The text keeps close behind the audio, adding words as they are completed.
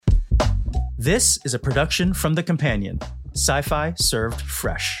This is a production from The Companion, sci-fi served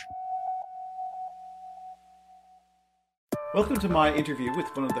fresh. Welcome to my interview with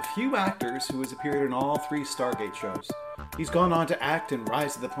one of the few actors who has appeared in all three Stargate shows. He's gone on to act in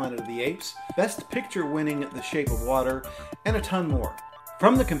Rise of the Planet of the Apes, Best Picture winning The Shape of Water, and a ton more.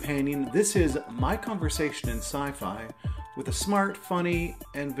 From The Companion, this is my conversation in sci-fi with a smart, funny,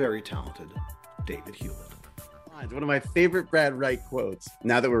 and very talented David Hewlett. One of my favorite Brad Wright quotes,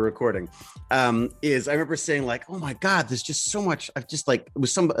 now that we're recording, is I remember saying like, oh my God, there's just so much. I've just like, it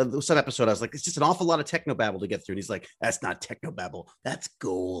was some episode, I was like, it's just an awful lot of technobabble to get through. And he's like, that's not technobabble, that's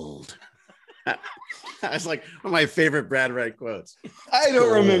gold. I was like, one of my favorite Brad Wright quotes. I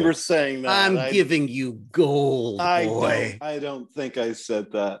don't remember saying that. I'm giving you gold, boy. I don't think I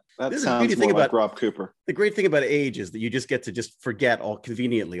said that. That This is sounds the more thing like about- Rob Cooper. The great thing about age is that you just get to just forget all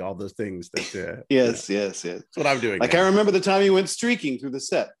conveniently all those things that Yes. that's what I'm doing. Like now. I remember the time you went streaking through the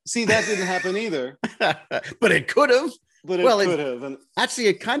set. See, that didn't happen either. But it could have. But it Well, could have. And Actually,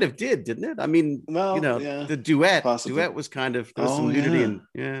 it kind of did, didn't it? I mean, Well, yeah, the duet possibly. was kind of, there was Oh, some nudity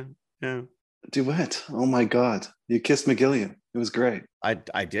yeah. and yeah. duet. Oh my God. You kissed McGillian. It was great. I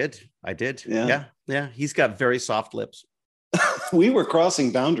did. Yeah. He's got very soft lips. We were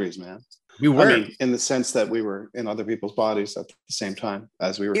crossing boundaries, man. We were. I mean, in the sense that we were in other people's bodies at the same time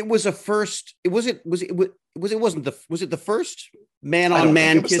as we were. It was a first. Was it the first I man don't on think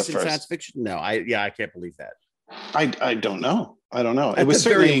man it was the kiss in first. science fiction? No, I can't believe that. I don't know. It At was the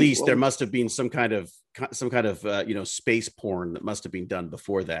very certainly least, there must have been some kind of space porn that must have been done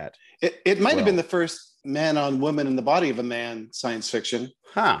before that. It might have Well. been the first man on woman in the body of a man science fiction.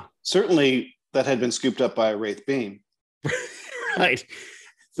 Huh. Certainly that had been scooped up by a Wraith Beam. Right.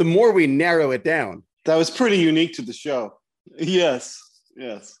 The more we narrow it down. That was pretty unique to the show. Yes.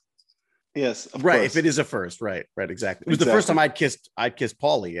 Of Right. course. If it is a first, right, exactly. It was the first time Exactly. I'd kissed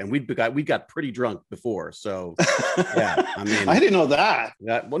Paulie, and we got pretty drunk before. So yeah, I mean, I didn't know that.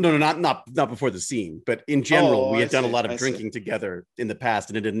 well, no, not before the scene, but in general, Oh, we I had done a see, lot I of see. drinking together in the past,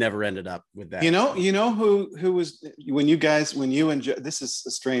 and it had never ended up with that. You know who was when you and Joe, this is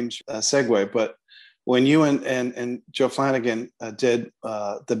a strange segue, but when you and Joe Flanagan did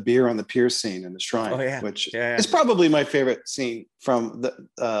the beer on the pier scene in the Shrine, Oh, yeah. which Yeah. is probably my favorite scene from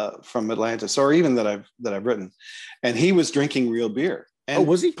Atlantis, or even that I've written, and he was drinking real beer. And Oh,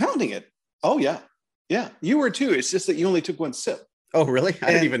 was he? pounding it? Oh yeah. You were too. It's just that you only took one sip. Oh, really? I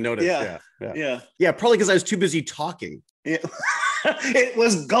didn't And- even notice. yeah. Yeah. Probably because I was too busy talking. It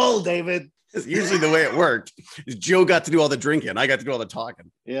was gold, David. It's usually the way it worked. Joe got to do all the drinking. I got to do all the talking.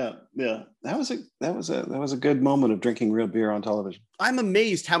 Yeah. That was a good moment of drinking real beer on television. I'm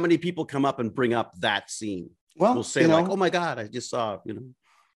amazed how many people come up and bring up that scene. Well, We'll say like, "Oh my God, I just saw."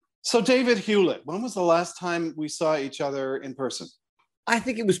 So David Hewlett, when was the last time we saw each other in person? I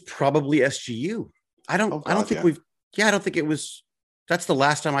think it was probably SGU. I don't think yeah. it was. That's the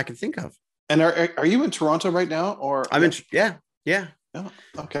last time I can think of. And are you in Toronto right now, or I'm in. Yeah. Oh,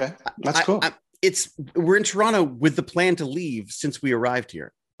 okay, that's cool. We're in Toronto with the plan to leave since we arrived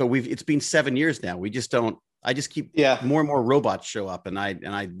here, but it's been 7 years now. We just don't. I just keep more and more robots show up,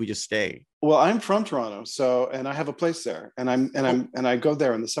 and we just stay. Well, I'm from Toronto, and I have a place there, and I go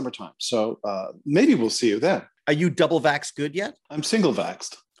there in the summertime. So maybe we'll see you then. Are you double vaxxed good yet? I'm single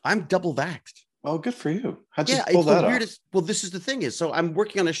vaxxed. I'm double vaxxed. Oh, good for you. How'd you Yeah, pull it's the that off? weirdest. Well, this is the thing is, so I'm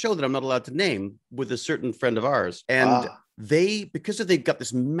working on a show that I'm not allowed to name with a certain friend of ours, and they've got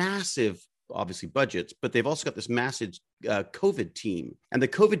this massive, obviously budgets, but they've also got this massive COVID team, and the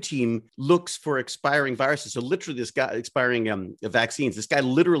COVID team looks for expiring viruses. So literally, this guy expiring vaccines. This guy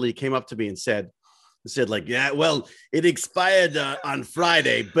literally came up to me and said like, yeah, well, it expired on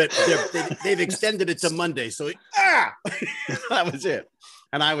Friday, but they've extended it to Monday. So that was it.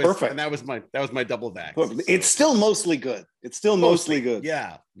 And I was Perfect. And that was my double vax. It's still mostly good. It's still mostly good.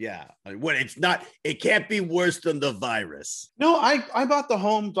 Yeah. Well, it's not. It can't be worse than the virus. No, I bought the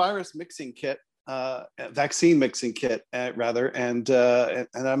home virus mixing kit, vaccine mixing kit, rather, and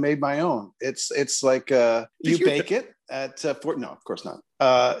I made my own. It's like you bake it at Fort. No, of course not.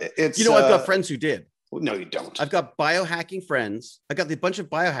 It's I've got friends who did. No, you don't. I've got biohacking friends. I got a bunch of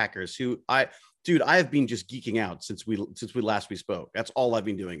biohackers who I have been just geeking out since we last spoke. That's all I've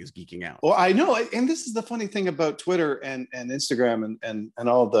been doing is geeking out. Well, I know, and this is the funny thing about Twitter and Instagram and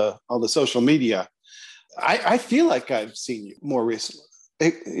all the social media. I feel like I've seen you more recently.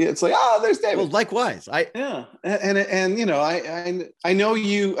 It's like, there's David. Well, likewise. And you know, I know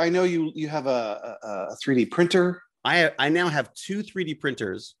you have a 3D printer. I now have two 3D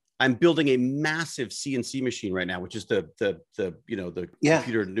printers. I'm building a massive CNC machine right now, which is the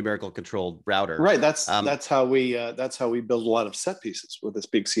computer numerical controlled router. Right. That's how we build a lot of set pieces with this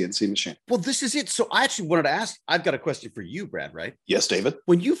big CNC machine. Well, this is it. So I actually wanted to ask, I've got a question for you, Brad, right? Yes, David.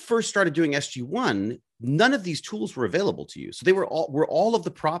 When you first started doing SG1, none of these tools were available to you. So were all of the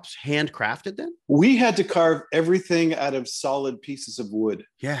props handcrafted then? We had to carve everything out of solid pieces of wood.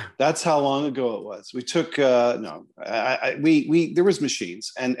 Yeah. That's how long ago it was. We took there was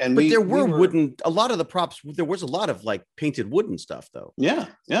machines but there were wooden, a lot of the props, there was a lot of like painted wooden stuff though. Yeah,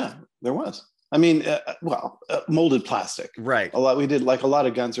 there was. I mean, molded plastic. Right. We did like a lot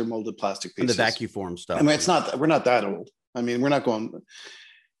of guns are molded plastic pieces. And the vacuform stuff. I mean, we're not that old. I mean, we're not going.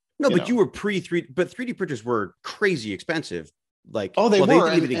 No, but you were pre-3D, but 3D printers were crazy expensive. Like, they were. They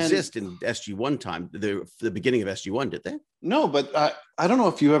didn't even exist in SG1 time, the beginning of SG1, did they? No, but I don't know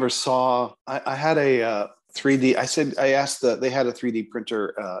if you ever saw, I had a 3D, they had a 3D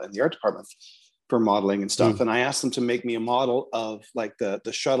printer in the art department for modeling and stuff. And I asked them to make me a model of like the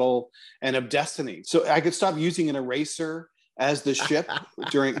shuttle and of Destiny. So I could stop using an eraser as the ship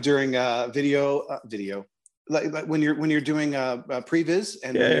during video. Like when you're doing a previs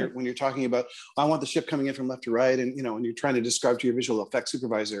and when you're talking about, I want the ship coming in from left to right, and when you're trying to describe to your visual effects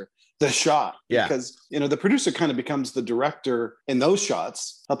supervisor the shot, because the producer kind of becomes the director in those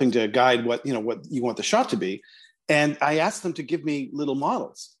shots, helping to guide what you want the shot to be. And I asked them to give me little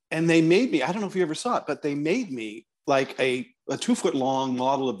models, and they made me. I don't know if you ever saw it, but they made me like a 2-foot long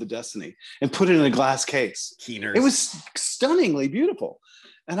model of the Destiny and put it in a glass case. Keeners. It was stunningly beautiful,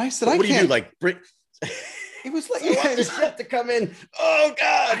 and I said, "What do you do? Like It was like you want the ship to come in. Oh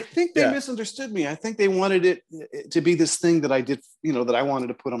God! I think they misunderstood me. I think they wanted it to be this thing that I did, that I wanted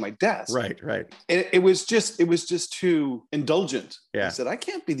to put on my desk. Right. It was just too indulgent. Yeah. I said, I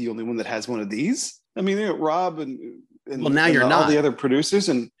can't be the only one that has one of these. I mean, Rob and now you're all not. the other producers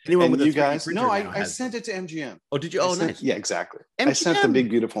and with you guys. No, I sent it to MGM. Oh, did you? Oh, nice. Yeah, exactly. MGM. I sent the big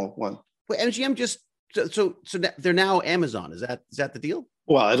beautiful one. Well, MGM just so they're now Amazon. Is that the deal?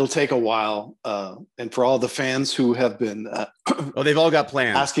 Well, it'll take a while, and for all the fans who have been, they've all got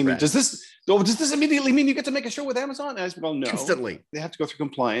plans. Asking me, does this immediately mean you get to make a show with Amazon? And I said, well, no, instantly. They have to go through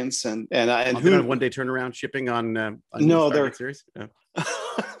compliance and who on 1-day turnaround shipping on no, they're series. Yeah.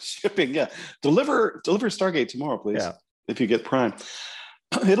 Shipping. Yeah, deliver Stargate tomorrow, please. Yeah. If you get Prime,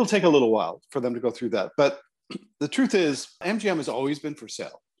 it'll take a little while for them to go through that. But the truth is, MGM has always been for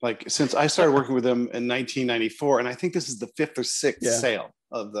sale. Like since I started working with them in 1994, and I think this is the 5th or 6th sale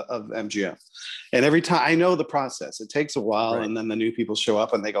of MGM. And every time, I know the process. It takes a while, and then the new people show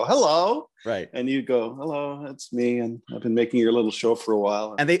up and they go, "Hello," right? And you go, "Hello, it's me, and I've been making your little show for a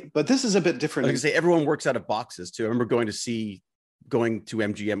while." But this is a bit different. I was gonna say everyone works out of boxes too. I remember going to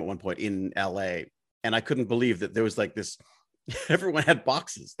MGM at one point in LA, and I couldn't believe that there was like this. Everyone had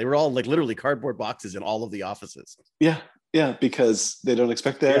boxes. They were all like literally cardboard boxes in all of the offices. Yeah, because they don't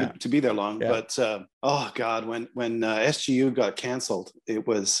expect to be there long. Yeah. But oh God, when SGU got canceled, it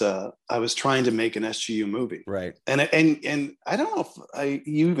was I was trying to make an SGU movie, right? And I don't know if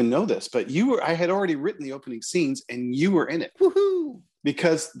you even know this, but I had already written the opening scenes, and you were in it. Woohoo!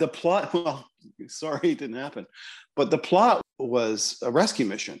 Because the plot, well, sorry, it didn't happen, but the plot was a rescue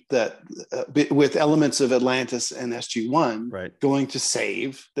mission that with elements of Atlantis and SG-1 going to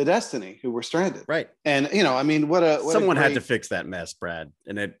save the Destiny who were stranded. Right. And, I mean, someone had to fix that mess, Brad.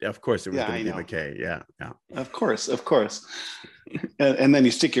 And of course it was going to be McKay. Yeah. Of course. And then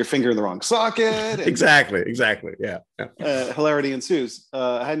you stick your finger in the wrong socket. And, exactly. Yeah. Hilarity ensues.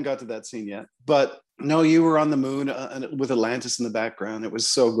 I hadn't got to that scene yet, but no, you were on the moon with Atlantis in the background. It was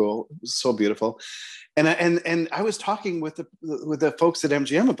so cool. It was so beautiful. And I was talking with the folks at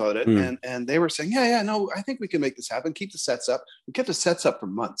MGM about it, and they were saying, no, I think we can make this happen. Keep the sets up. We kept the sets up for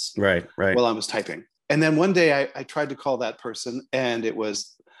months. Right. While I was typing. And then one day I tried to call that person, and it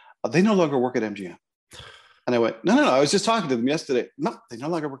was, they no longer work at MGM. And I went, no, I was just talking to them yesterday. No, they no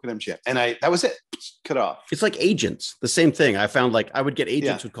longer work at MGM. And that was it. Cut off. It's like agents. The same thing. I found like I would get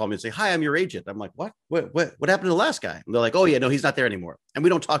agents would call me and say, "Hi, I'm your agent." I'm like, "What? What happened to the last guy?" And they're like, "Oh yeah, no, he's not there anymore." And we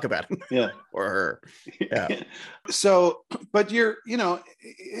don't talk about him. Yeah. Or her. Yeah. So, but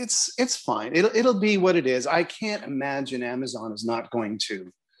it's fine. It'll be what it is. I can't imagine Amazon is not going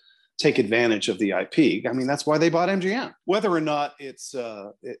to take advantage of the IP. I mean, that's why they bought MGM. Whether or not it's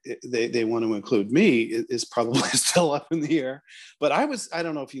they want to include me is probably still up in the air. But I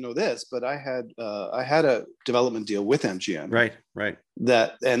don't know if you know this, but I had a development deal with MGM. Right.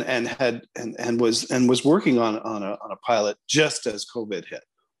 That and was working on a pilot just as COVID hit,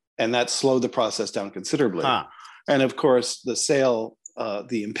 and that slowed the process down considerably. And of course, the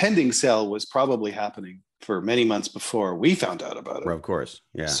impending sale was probably happening for many months before we found out about it. Well, of course.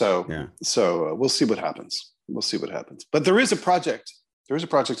 Yeah. So we'll see what happens. But there is a project. There is a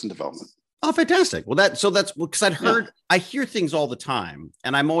project in development. Oh, fantastic. Well, that's because I hear things all the time,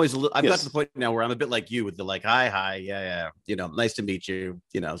 and I'm always, I've got to the point now where I'm a bit like you with the like, hi, yeah, nice to meet you,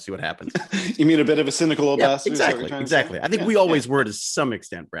 see what happens. You mean a bit of a cynical old bastard? Exactly. I think we always were to some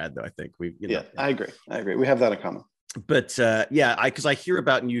extent, Brad, though. I think I agree. We have that in common. But because I hear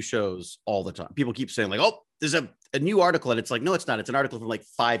about new shows all the time. People keep saying like, oh, there's a new article, and it's like, no, it's not. It's an article from like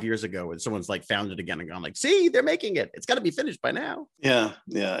 5 years ago when someone's like found it again and gone like, see, they're making it. It's got to be finished by now. Yeah.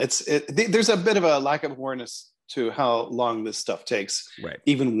 There's a bit of a lack of awareness to how long this stuff takes, right?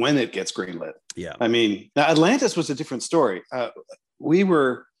 Even when it gets greenlit. Yeah. I mean, now Atlantis was a different story. We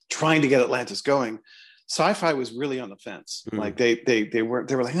were trying to get Atlantis going. Sci-Fi was really on the fence. Mm-hmm. Like they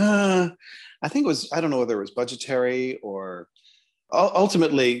were like, I think it was, I don't know whether it was budgetary or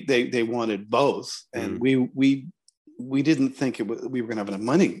ultimately they wanted both. And we didn't think we were going to have enough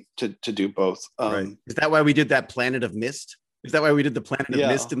money to do both. Right. Is that why we did that Planet of Mist? Is that why we did the Planet of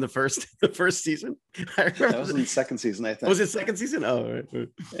Mist in the first season? I remember that was in the second season, I think. Was it second season? Oh, right.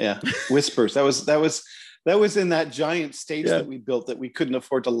 Yeah. Whispers. That was in that giant stage that we built that we couldn't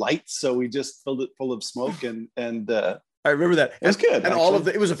afford to light, so we just filled it full of smoke and I remember that. It was good. And all of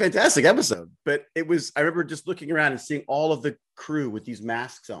it was a fantastic episode. But I remember just looking around and seeing all of the crew with these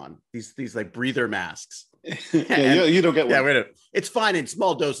masks on, these like breather masks. You don't get one. Yeah, wait a minute. It's fine in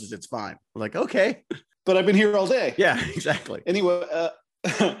small doses. It's fine. I'm like, okay. But I've been here all day. Yeah, exactly. Anyway,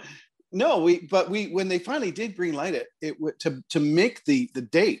 when they finally did greenlight it to make the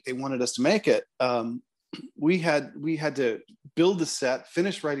date they wanted us to make it, we had to build the set,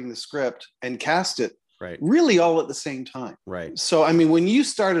 finish writing the script, and cast it. Right. Really all at the same time. Right. So, I mean, when you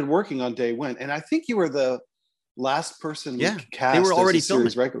started working on day one, and I think you were the last person we cast. They were already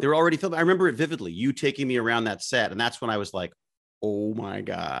filming. Regular. They were already filming. I remember it vividly. You taking me around that set. And that's when I was like, oh my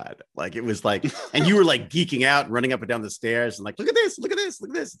God. Like it was like, and you were like geeking out and running up and down the stairs and like, look at this.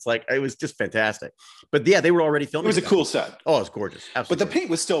 It's like, it was just fantastic. But yeah, they were already filming. It was a cool set. Oh, it was gorgeous. Absolutely. But the paint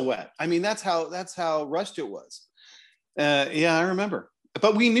was still wet. I mean, that's how rushed it was. I remember.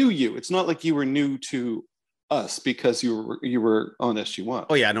 But we knew you. It's not like you were new to us because you were on SG1.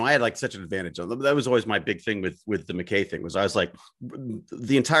 Oh yeah, no, I had like such an advantage. That was always my big thing with the McKay thing. Was I was like,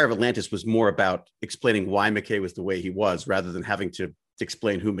 the entire of Atlantis was more about explaining why McKay was the way he was, rather than having to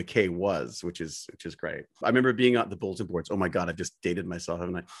explain who McKay was, which is great. I remember being on the bulletin boards. Oh my God, I've just dated myself,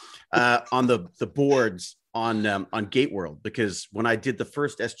 haven't I? On the boards on Gate World, because when I did the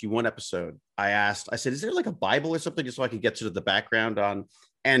first SG1 episode, I said, is there like a Bible or something just so I could get to the background on,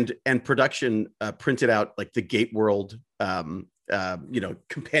 and production printed out like the Gate World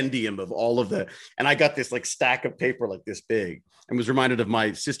compendium of all of and I got this like stack of paper like this big, and was reminded of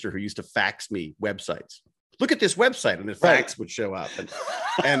my sister who used to fax me websites. Look at this website, and the fax would show up,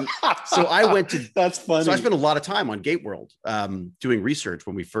 and so I went to. That's funny. So I spent a lot of time on Gate World doing research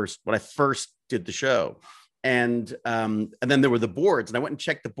when I first did the show, and then there were the boards, and I went and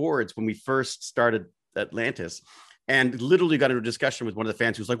checked the boards when we first started Atlantis. And literally got into a discussion with one of the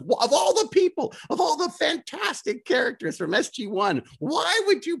fans who was like, well, of all the fantastic characters from SG1, why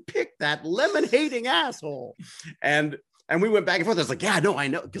would you pick that lemon-hating asshole? And we went back and forth. I was like, yeah, no, I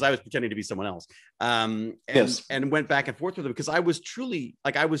know, because I was pretending to be someone else. And went back and forth with him because I was truly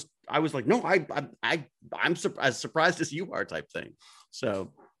like, I was like, no, I'm as surprised as you are type thing.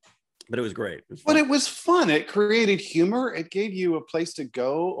 So, but it was great. It was fun. It created humor. It gave you a place to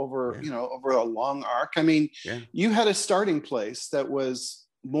go over a long arc. I mean, you had a starting place that was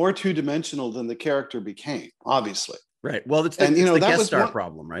more two-dimensional than the character became, obviously. Right. Well, it's the guest star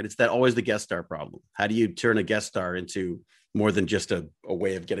problem, right? It's always the guest star problem. How do you turn a guest star into more than just a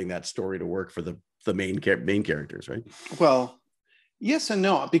way of getting that story to work for the main characters, right? Well, yes and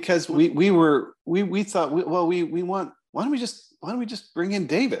no, because we thought, we want, why don't we just bring in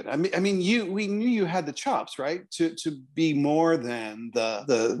David? I mean, we knew you had the chops, right? To be more than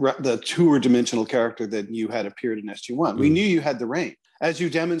the two-dimensional character that you had appeared in SG1. We knew you had the range, as you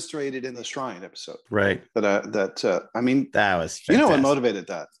demonstrated in the Shrine episode. Right. That was fantastic. You know what motivated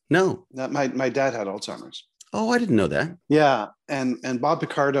that? No. That my dad had Alzheimer's. Oh, I didn't know that. Yeah, and Bob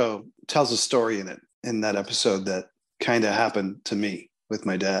Picardo tells a story in that episode that kind of happened to me with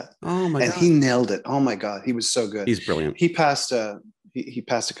my dad. Oh my God. And he nailed it. Oh my God. He was so good. He's brilliant. He passed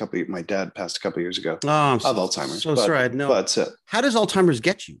my dad passed a couple of years ago of Alzheimer's. So sorry. No. But how does Alzheimer's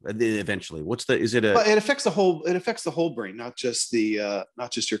get you eventually? It affects the whole brain, not just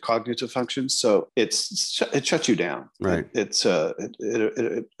your cognitive functions. So it shuts you down. Right. It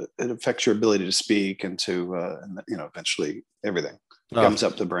affects your ability to speak and to eventually everything. gums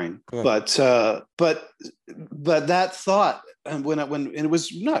up the brain. Oh. But that thought, and when it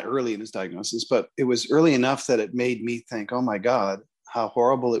was not early in his diagnosis, but it was early enough that it made me think, oh my God, how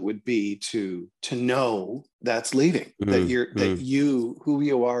horrible it would be to know that's leaving, that who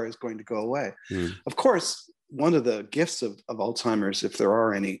you are is going to go away. Of course, one of the gifts of Alzheimer's, if there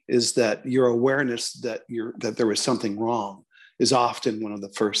are any, is that your awareness that there was something wrong is often one of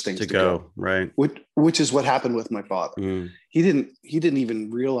the first things to go. Right. Which is what happened with my father. He didn't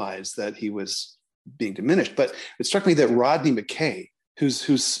even realize that he was being diminished. But it struck me that Rodney McKay,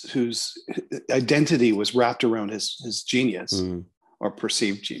 whose identity was wrapped around his genius. Or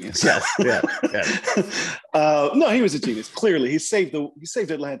perceived genius. Yeah. No, he was a genius. Clearly, he saved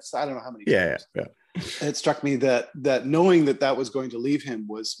Atlantis. I don't know how many times. Yeah. It struck me that knowing that was going to leave him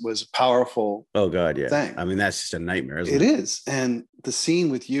was a powerful. Oh God, yeah. Thing. I mean, that's just a nightmare, isn't it? It is, and the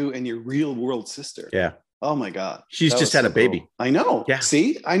scene with you and your real world sister. Yeah. Oh my God. She's just had a baby. Cool. I know. Yeah.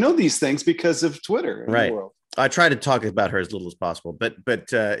 See, I know these things because of Twitter. Right. I try to talk about her as little as possible, but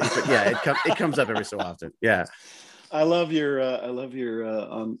yeah, it comes up every so often. Yeah. I love your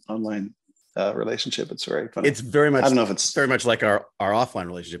online relationship. It's very funny. It's very much. I don't know if it's very much like our offline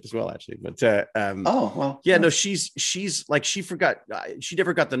relationship as well, actually. But oh well, yeah, no, she's like she forgot. She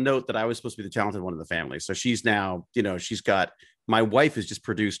never got the note that I was supposed to be the talented one in the family. So she's now, she's got. My wife has just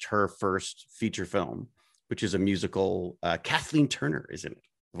produced her first feature film, which is a musical. Kathleen Turner is in it,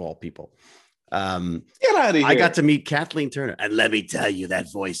 of all people. Get out of here! I got to meet Kathleen Turner, and let me tell you,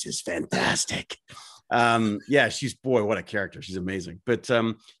 that voice is fantastic. Yeah, what a character. She's amazing. But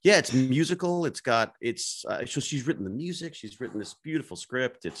yeah, it's musical. So she's written the music. She's written this beautiful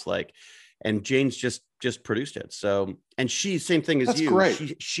script. It's like, and Jane's just produced it. So, and same thing as That's you.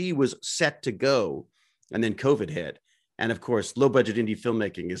 Great. She was set to go, and then COVID hit. And of course, low budget indie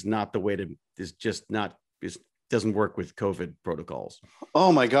filmmaking is not the way doesn't work with COVID protocols.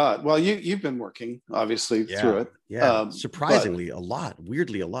 Oh my God. Well, you've been working obviously through it. Yeah. Surprisingly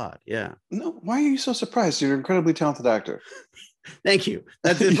weirdly a lot. Yeah. No, why are you so surprised? You're an incredibly talented actor. Thank you.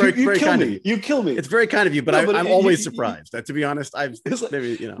 That's very kind of you. You kill me. It's very kind of you, but I'm always surprised. To be honest,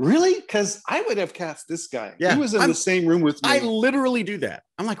 really? Because I would have cast this guy. Yeah. He was in the same room with me. I literally do that.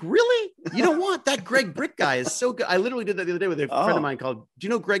 I'm like, really? You don't want that Greg Brick guy is so good. I literally did that the other day with a friend of mine called. Do you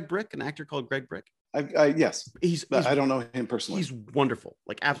know Greg Brick? An actor called Greg Brick. Yes, I don't know him personally. He's wonderful.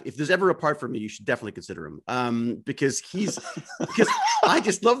 Like, if there's ever a part for me, you should definitely consider him. Because I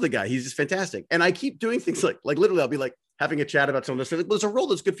just love the guy. He's just fantastic. And I keep doing things like literally, I'll be like having a chat about something. Like, there's a role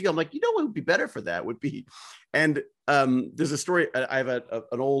that's good for you. I'm like, what would be better for that would be. And there's a story. I have an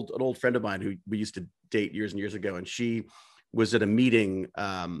old friend of mine who we used to date years and years ago, and she was at a meeting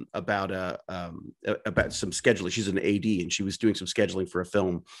about some scheduling. She's an AD, and she was doing some scheduling for a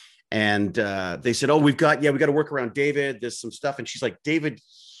film. And they said, we got to work around David. There's some stuff. And she's like, David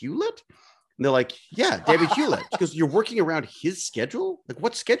Hewlett? And they're like, yeah, David Hewlett. She goes, you're working around his schedule? Like,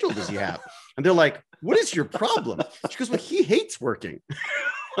 what schedule does he have? And they're like, what is your problem? She goes, well, he hates working.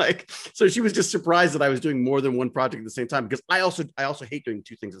 So she was just surprised that I was doing more than one project at the same time, because I also hate doing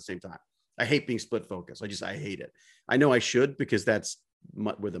two things at the same time. I hate being split focus. I hate it. I know I should, because that's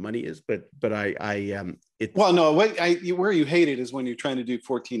where the money is, but well, no, where you hate it is when you're trying to do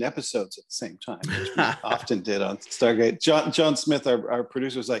 14 episodes at the same time, which we often did on Stargate. John Smith, our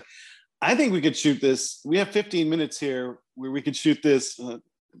producer, was like, I think we could shoot this. We have 15 minutes here where we could shoot this.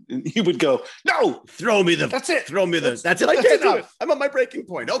 And he would go, no, that's it. That's it. I can't do it. I'm on my breaking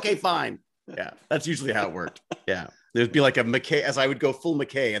point. Okay, fine. Yeah, that's usually how it worked. Yeah. There'd be like a McKay, as I would go full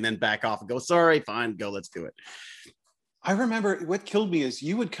McKay and then back off and go, sorry, fine, go, let's do it. I remember what killed me is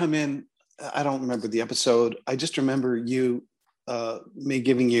you would come in. I don't remember the episode. I just remember me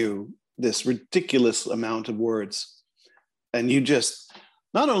giving you this ridiculous amount of words, and you just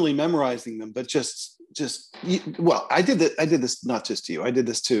not only memorizing them, but I did this not just to you. I did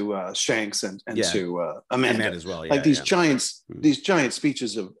this to Shanks and to Amanda as well. Yeah, like these giant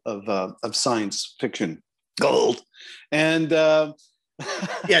speeches of science fiction gold, and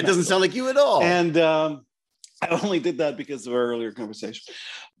it doesn't sound like you at all. And I only did that because of our earlier conversation.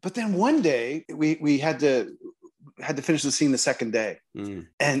 But then one day we had to finish the scene the second day.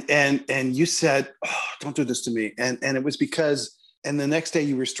 And you said, don't do this to me. And it was because, and the next day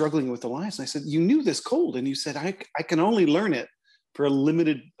you were struggling with the lines. And I said, you knew this cold. And you said, I can only learn it for a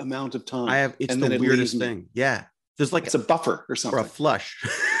limited amount of time. It's the weirdest thing. Yeah. There's like, it's a buffer or something. Or a flush.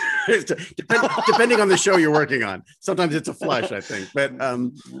 Depending on the show you're working on. Sometimes it's a flush, I think. But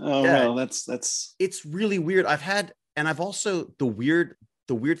well, that's it's really weird. I've also the weird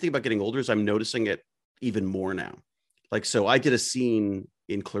thing about getting older is I'm noticing it even more now. Like, so I did a scene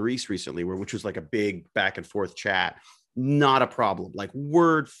in Clarice recently which was like a big back and forth chat. not a problem. Like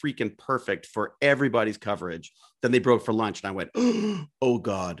word freaking perfect for everybody's coverage. Then they broke for lunch and I went, oh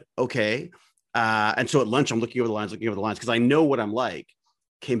God, okay. And so at lunch, I'm looking over the lines because I know what I'm like.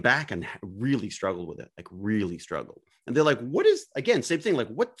 Came back and really struggled with it, like really struggled. And they're like, what is, again, same thing, like,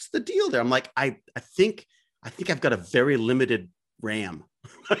 what's the deal there? I'm like, I think I've got a very limited RAM.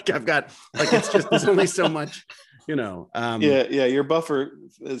 Like I've got, like, it's just, there's only so much, you know. Yeah, your buffer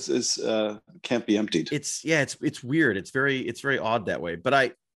is can't be emptied. It's weird. It's very odd that way. But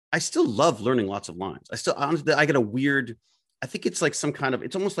I still love learning lots of lines. Honestly, I get a weird, I think it's like some kind of,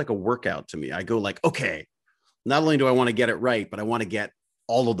 it's almost like a workout to me. I go like, okay, not only do I want to get it right, but I want to get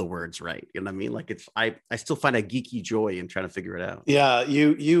all of the words right. You know what I mean? Like I still find a geeky joy in trying to figure it out. Yeah,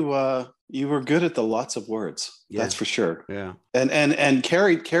 you were good at the lots of words. Yeah. That's for sure. Yeah. And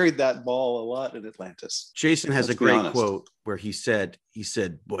carried that ball a lot in Atlantis. Jason has a great quote where he said,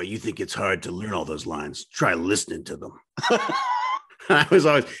 boy, you think it's hard to learn all those lines. Try listening to them. I was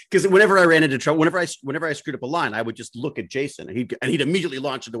always, because whenever I ran into trouble, whenever I screwed up a line, I would just look at Jason and he'd immediately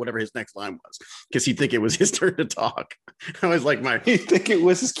launch into whatever his next line was because he'd think it was his turn to talk. I was like, he'd think it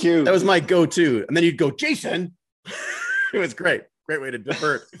was his cue. That was my go-to. And then he'd go, Jason. It was great way to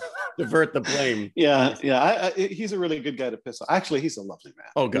divert the blame. Yeah. He's a really good guy to piss off. Actually, he's a lovely man.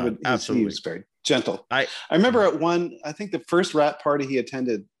 Oh God, absolutely. He was very gentle. I remember I think the first rap party he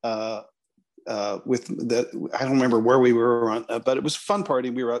attended, with I don't remember where we were on, but it was a fun party.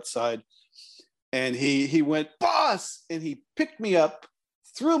 We were outside and he went, boss, and he picked me up,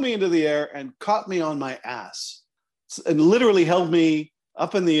 threw me into the air and caught me on my ass and literally held me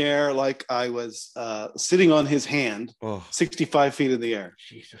up in the air like I was sitting on his hand, 65 feet in the air.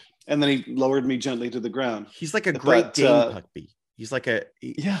 Jesus. And then he lowered me gently to the ground. He's like a Great Dane Puckby. He's like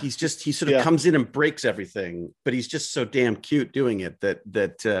he sort of comes in and breaks everything, but he's just so damn cute doing it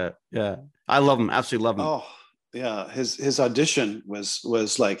that I love him. Absolutely love him. Oh yeah. His audition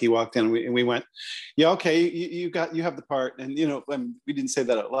was like, he walked in and we went, yeah, okay, you have the part. And, you know, we didn't say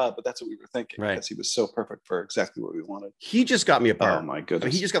that out loud, but that's what we were thinking. Right. Because he was so perfect for exactly what we wanted. He just got me a part. Oh my goodness. I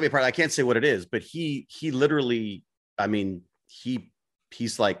mean, he just got me a part. I can't say what it is, but he literally, I mean,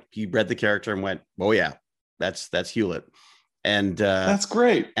 he's like, he read the character and went, oh yeah, that's Hewlett. And that's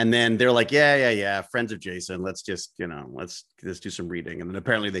great. And then they're like, yeah, friends of Jason, let's just do some reading. And then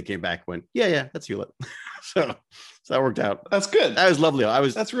apparently they came back and went, yeah, that's Hewlett. so that worked out. That's good. That was lovely.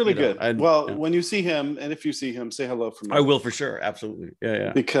 That's really good. When you see him, and if you see him, say hello from me. I will for sure. Absolutely.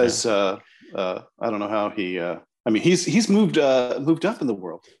 Yeah. Because I don't know how he I mean, he's moved up in the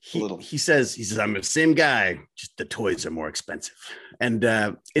world a little. He says, I'm the same guy, just the toys are more expensive. And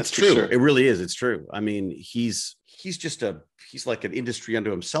it's true. Sure. It really is. It's true. I mean, he's like an industry unto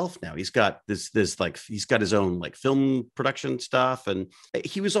himself now. He's got he's got his own like film production stuff. And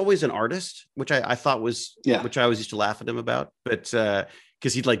he was always an artist, which I thought was, which I always used to laugh at him about, but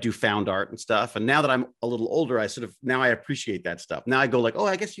because he'd like do found art and stuff. And now that I'm a little older, I appreciate that stuff. Now I go like, oh,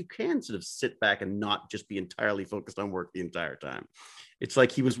 I guess you can sort of sit back and not just be entirely focused on work the entire time. It's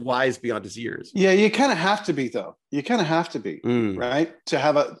like he was wise beyond his years. Yeah, you kind of have to be, though. You kind of have to be, right? To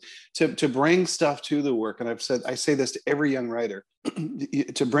have to bring stuff to the work. And I say this to every young writer,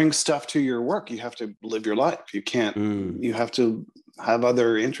 to bring stuff to your work, you have to live your life. You can't, you have to have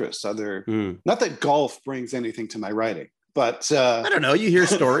other interests, not that golf brings anything to my writing, but I don't know. You hear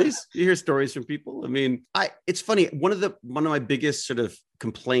stories. You hear stories from people. I mean, it's funny. One of my biggest sort of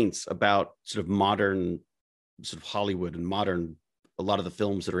complaints about sort of modern sort of Hollywood and a lot of the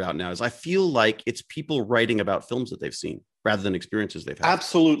films that are out now is I feel like it's people writing about films that they've seen rather than experiences they've had.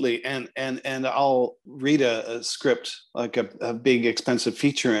 Absolutely. And I'll read a script, like a big expensive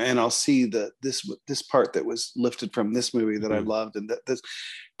feature, and I'll see this part that was lifted from this movie that I loved,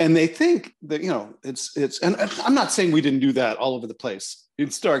 and they think that, it's, and I'm not saying we didn't do that all over the place in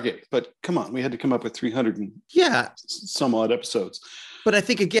Stargate, but come on, we had to come up with 300 and some odd episodes. But I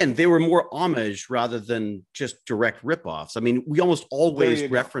think, again, they were more homage rather than just direct ripoffs. I mean, we almost always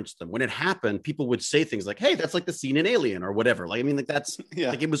referenced them. When it happened, people would say things like, hey, that's like the scene in Alien or whatever. Like, I mean, like that's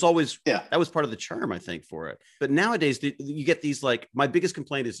like, it was always, that was part of the charm, I think, for it. But nowadays you get these, like, my biggest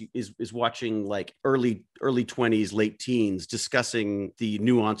complaint is watching like early 20s, late teens discussing the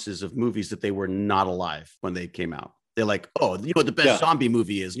nuances of movies that they were not alive when they came out. They're like, oh, you know what the best zombie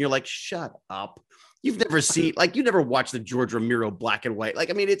movie is? And you're like, shut up. You've never seen, like, you never watched the George Romero black and white.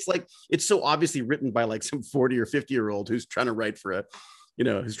 Like, I mean, it's like, it's so obviously written by like some 40 or 50-year-old who's trying to write for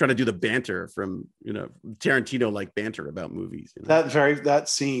who's trying to do the banter from, Tarantino like banter about movies. That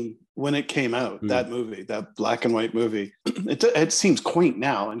scene when it came out, that movie, that black and white movie, it seems quaint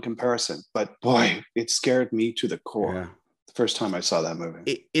now in comparison, but boy, it scared me to the core. The first time I saw that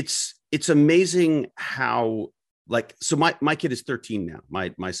movie. It's amazing how like, so my kid is 13 now.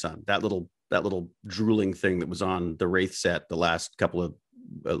 My son, that little drooling thing that was on the Wraith set the last couple of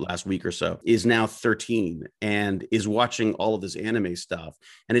last week or so, is now 13 and is watching all of this anime stuff.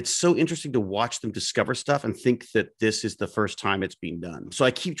 And it's so interesting to watch them discover stuff and think that this is the first time it's being done. So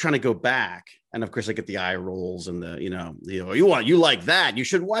I keep trying to go back. And of course I get the eye rolls and you like that, you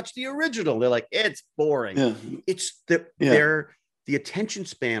should watch the original. They're like, it's boring. Yeah. It's the attention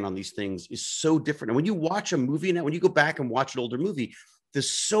span on these things is so different. And when you watch a movie now, when you go back and watch an older movie, there's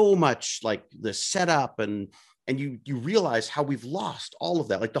so much like the setup and you realize how we've lost all of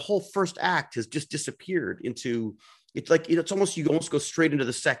that. Like the whole first act has just disappeared into, it's like, it's almost, you almost go straight into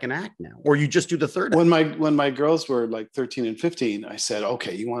the second act now, or you just do the third act. When my girls were like 13 and 15, I said,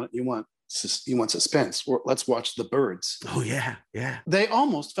 okay, you want suspense? Let's watch The Birds. Oh yeah. Yeah. They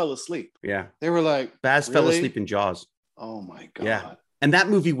almost fell asleep. Yeah. They were like, Baz fell asleep in Jaws. Oh my God. Yeah. And that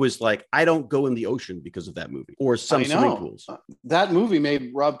movie was like, I don't go in the ocean because of that movie, or some swimming pools. That movie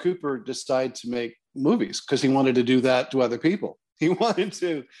made Rob Cooper decide to make movies because he wanted to do that to other people. He wanted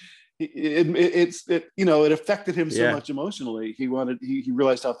to, it affected him so much emotionally. He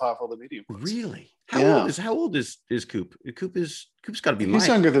realized how powerful the medium was. Really? How old is Coop? Coop's got to be my age. He's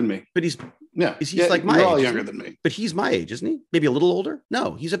younger than me. But he's like my age. You're all younger than me. But he's my age, isn't he? Maybe a little older?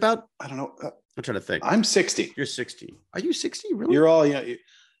 No, he's about, I don't know. I'm trying to think. I'm 60. You're 60. Are you 60? Really? You're all I'm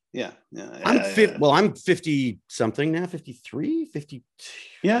 50 something now, 53, 52.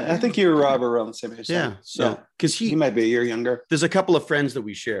 Yeah, I think you're Rob around the same age. Yeah. So because he might be a year younger. There's a couple of friends that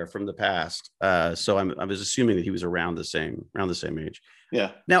we share from the past. So I was assuming that he was around the same age.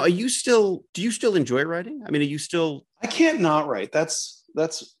 Yeah. Now, do you still enjoy writing? I mean, I can't not write. I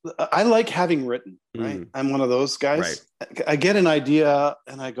like having written, right? I'm one of those guys. Right. I get an idea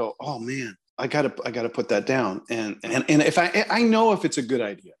and I go, oh man, I gotta put that down. And if I know if it's a good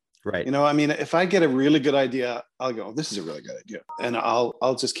idea. Right. If I get a really good idea, I'll go, this is a really good idea. And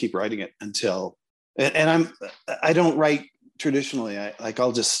I'll just keep writing it until, and I don't write traditionally. I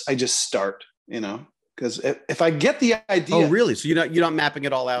just start, because if I get the idea. Oh, really? So you're not mapping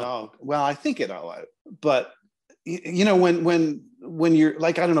it all out? No. Well, I think it all out, but when you're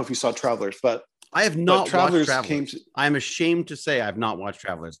like, I don't know if you saw Travelers, but I have not watched Travelers. I'm ashamed to say I've not watched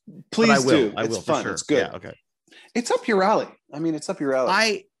Travelers. Please do. I will. It's fun. Sure. It's good. Yeah, okay. It's up your alley. It's up your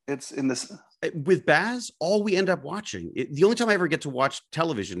alley. It's in this. With Baz, all we end up watching, the only time I ever get to watch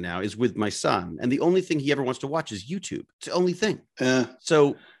television now is with my son. And the only thing he ever wants to watch is YouTube. It's the only thing.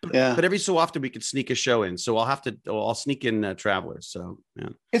 But every so often we could sneak a show in. So I'll sneak in Travelers. So yeah.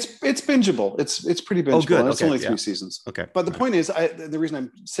 It's bingeable. It's pretty bingeable. Oh, good. It's only 3 seasons. Okay. But the point is, the reason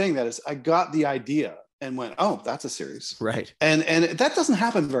I'm saying that is I got the idea and went, oh, that's a series. Right. And that doesn't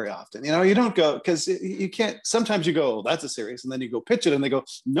happen very often. You don't go, because you can't, sometimes you go, oh, that's a series. And then you go pitch it and they go,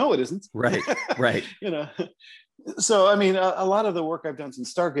 no, it isn't. Right. Right. So, a lot of the work I've done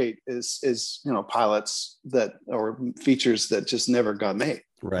since Stargate is pilots or features that just never got made.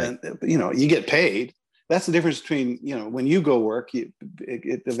 Right. And, you get paid. That's the difference between, when you go work, it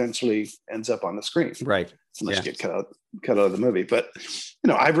eventually ends up on the screen. Right. Unless you get cut out of the movie. But,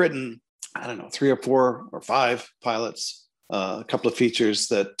 I've written, I don't know, 3 or 4 or 5 pilots, a couple of features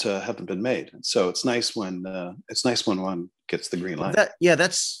that haven't been made. And so it's nice when one gets the green light.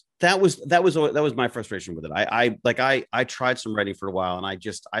 That was my frustration with it. I tried some writing for a while, and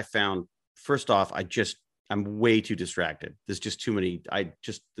I found, first off, I'm way too distracted. There's just too many.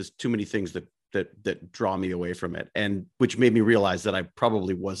 There's too many things that draw me away from it, and which made me realize that I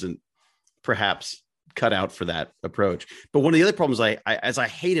probably wasn't perhaps cut out for that approach. But one of the other problems I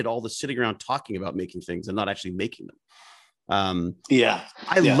hated all the sitting around talking about making things and not actually making them. I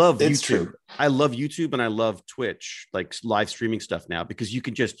love YouTube. True. I love YouTube and I love Twitch, like live streaming stuff now, because you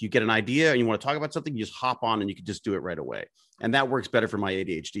get an idea and you want to talk about something, you just hop on and you can just do it right away. And that works better for my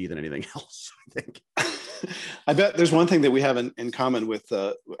ADHD than anything else, I think. I bet there's one thing that we have in common with,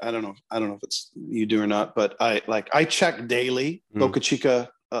 I don't know if it's you do or not, but I check daily Boca Chica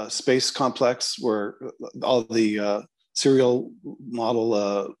space complex, where all the serial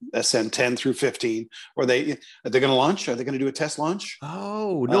model SN10 through 15, are they going to launch? Are they going to do a test launch?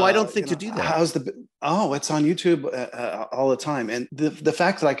 Oh no, I don't think to do that. It's on YouTube all the time, and the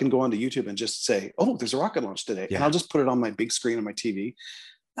fact that I can go onto YouTube and just say, oh, there's a rocket launch today, and I'll just put it on my big screen on my TV,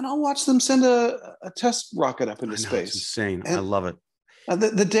 and I'll watch them send a test rocket up into space. It's insane. And I love it.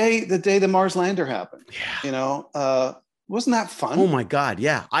 The day the Mars lander happened, wasn't that fun? Oh my God.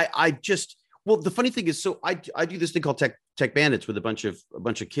 Yeah. Well, the funny thing is, so I do this thing called Tech Bandits with a bunch of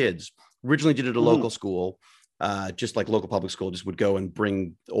kids. Originally did it at a local school. just like local public school, just would go and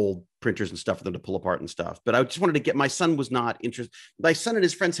bring old printers and stuff for them to pull apart and stuff. But I just wanted to get, my son was not interested. My son and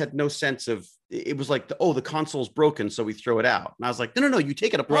his friends had no sense of, it was like, the console's broken, so we throw it out. And I was like, no, you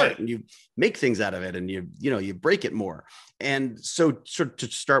take it apart and you make things out of it and you break it more. And so sort of to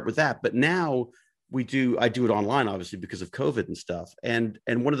start with that, but now I do it online, obviously, because of COVID and stuff. And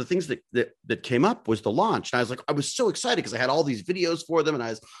one of the things that came up was the launch. And I was like, I was so excited because I had all these videos for them,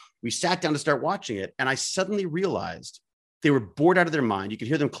 and we sat down to start watching it. And I suddenly realized they were bored out of their mind. You could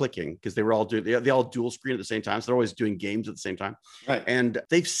hear them clicking because they all dual screen at the same time. So they're always doing games at the same time. Right. And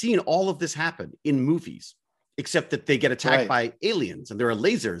they've seen all of this happen in movies, except that they get attacked by aliens and there are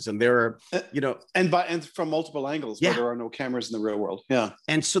lasers and there are, and from multiple angles where there are no cameras in the real world. Yeah.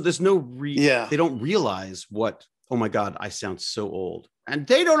 And so there's no they don't realize what, oh my God, I sound so old. And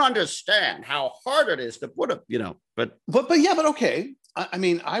they don't understand how hard it is to put up, but okay. I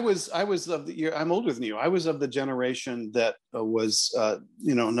mean, I was of the year, I'm older than you. I was of the generation that was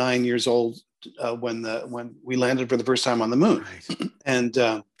 9 years old when we landed for the first time on the moon. Right. And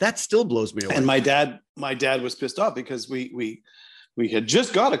that still blows me away. And my dad was pissed off because we had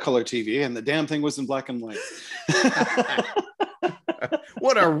just got a color TV and the damn thing was in black and white.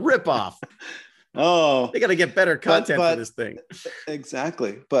 What a ripoff. Oh, they got to get better content for this thing.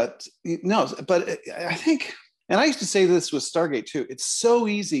 Exactly. But I think, and I used to say this with Stargate too, it's so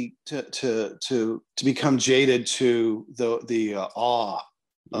easy to become jaded to the awe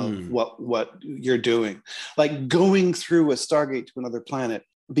of what you're doing. Like going through a Stargate to another planet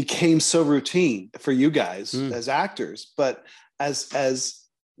became so routine for you guys as actors, but as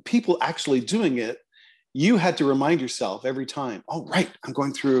people actually doing it, you had to remind yourself every time, oh, right, I'm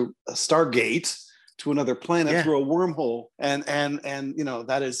going through a Stargate to another planet through a wormhole. And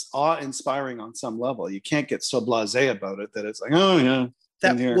that is awe-inspiring on some level. You can't get so blasé about it that it's like, oh, yeah.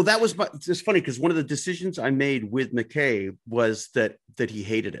 That was just funny because one of the decisions I made with McKay was that he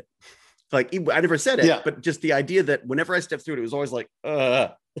hated it. Like I never said it, but just the idea that whenever I stepped through it, it was always like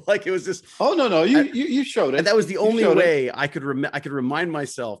it was just. Oh no, you showed it, and that was the only way I could remind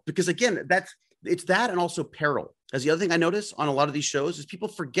myself, because again, it's that and also peril. As the other thing I notice on a lot of these shows is people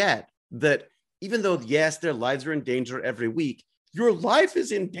forget that even though yes, their lives are in danger every week, your life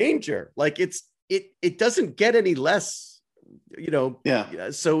is in danger. Like it doesn't get any less.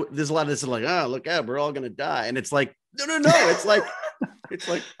 So there's a lot of this like, look out, we're all gonna die, and it's like no, it's like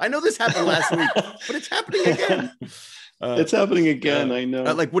I know this happened last week, but it's happening again. It's happening again. I know.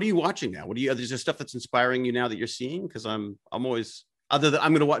 Like, what are you watching now? Is there stuff that's inspiring you now that you're seeing? Because I'm always. Other than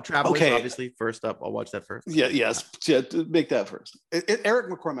I'm going to watch Travelers, obviously, first up. I'll watch that first. Yes. Make that first. Eric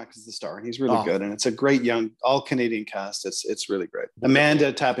McCormack is the star, and he's really good. And it's a great young, all-Canadian cast. It's really great.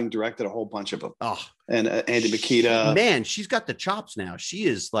 Amanda Tapping directed a whole bunch of them. And Andy Makita. Man, she's got the chops now. She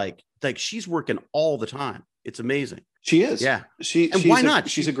is like she's working all the time. It's amazing. She is. Yeah. Why not?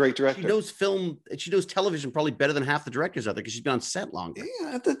 She's a great director. She knows film. She knows television probably better than half the directors out there because she's been on set longer.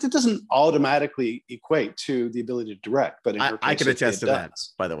 Yeah, that doesn't automatically equate to the ability to direct. But in her case, I can attest to that,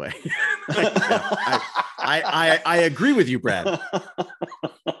 by the way. I agree with you, Brad.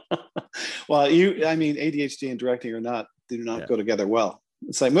 Well, ADHD and directing do not go together well.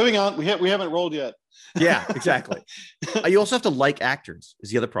 It's like moving on. We haven't rolled yet. Yeah, exactly. You also have to like actors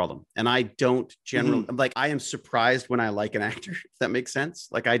is the other problem. And I don't generally I am surprised when I like an actor, if that makes sense.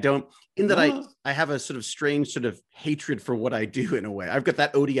 Like I don't, in that I have a sort of strange sort of hatred for what I do in a way. I've got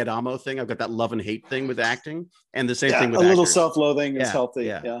that Odi Adamo thing. I've got that love and hate thing with acting, and the same thing with a little actors. Self-loathing is healthy.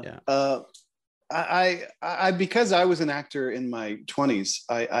 Yeah. I because I was an actor in my 20s,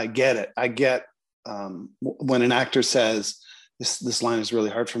 I get it. I get when an actor says, This line is really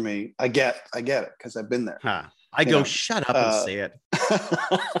hard for me. I get it because I've been there. I go, shut up and say it.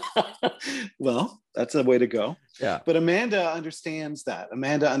 Well, that's a way to go. Yeah. But Amanda understands that.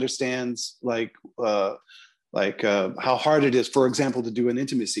 Amanda understands how hard it is, for example, to do an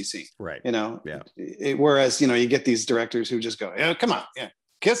intimacy scene. Right. Whereas, you get these directors who just go, yeah, come on. Yeah.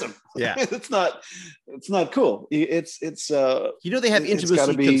 Kiss him. Yeah. it's not cool. It's they have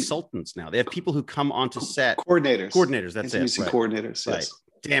intimacy consultants now. They have people who come onto set. Coordinators. That's intimacy it. Right. Coordinators. Yes. Right.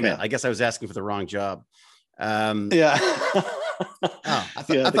 Damn it. I guess I was asking for the wrong job. Yeah. I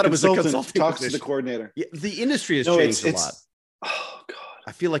thought it was a consultant talks position. To the coordinator. Yeah, the industry has changed a lot. Oh God.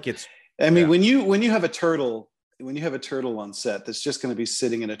 I feel like it's. I mean, when you have a turtle on set that's just going to be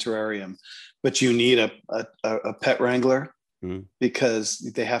sitting in a terrarium, but you need a pet wrangler. Because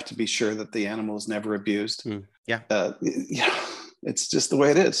they have to be sure that the animal is never abused. Yeah. It's just the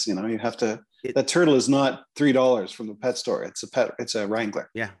way it is. You have to. That turtle is not $3 from the pet store. It's a Wrangler.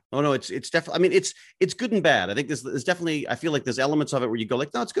 Yeah. Oh no, it's definitely. I mean, it's good and bad. I think there's definitely. I feel like there's elements of it where you go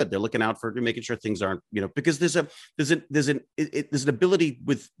like, no, it's good. They're looking out for making sure things aren't, because there's an ability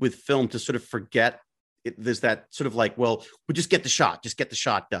with film to sort of forget. There's that sort of like, well, we'll just get the shot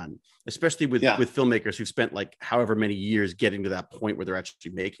done, especially with filmmakers who've spent like however many years getting to that point where they're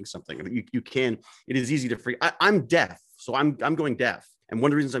actually making something. It is easy to forget. I'm deaf, so I'm going deaf. And one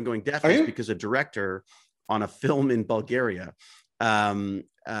of the reasons I'm going deaf is because a director on a film in Bulgaria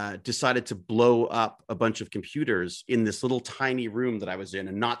decided to blow up a bunch of computers in this little tiny room that I was in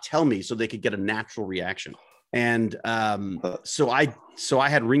and not tell me so they could get a natural reaction. And so I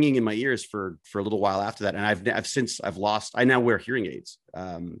had ringing in my ears for a little while after that. And I now wear hearing aids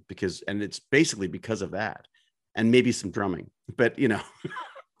and it's basically because of that, and maybe some drumming, but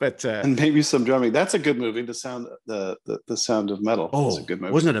and maybe some drumming. That's a good movie. The Sound of Metal. Oh, it's a good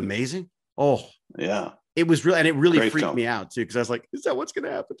movie. Wasn't it amazing? Oh yeah. It was real, and it really Great freaked film. me out too, because I was like, "Is that what's going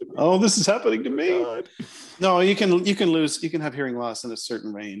to happen to me?" Oh, this is happening to me. God. No, you can have hearing loss in a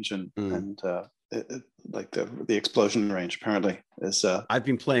certain range, and like the explosion range apparently is. I've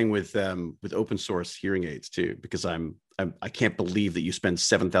been playing with open source hearing aids too, because I can't believe that you spend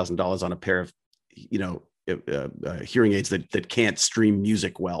 $7,000 on a pair of hearing aids that can't stream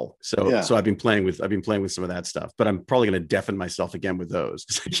music well. So I've been playing with some of that stuff, but I'm probably going to deafen myself again with those,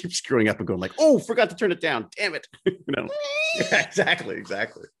 because I keep screwing up and going like, oh, forgot to turn it down, damn it. Yeah, exactly.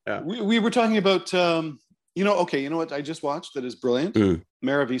 Yeah. We were talking about you know what I just watched that is brilliant?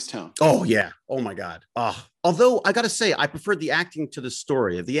 Mayor of Easttown. Oh yeah. Oh my God. Although I gotta say, I preferred the acting to the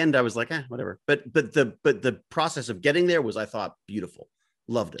story. At the end I was like, whatever, but the process of getting there was, I thought, beautiful.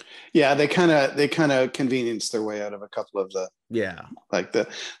 Loved it. Yeah, they kind of convenienced their way out of a couple of the there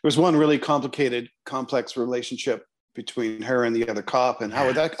was one really complicated, complex relationship between her and the other cop, and how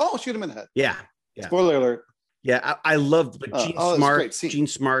would that shoot him in the head. Yeah. Spoiler alert. Yeah, I loved Gene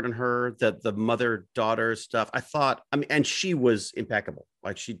Smart and her, the mother-daughter stuff. I thought, and she was impeccable.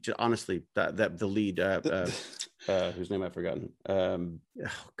 Like, she honestly, the lead, whose name I've forgotten.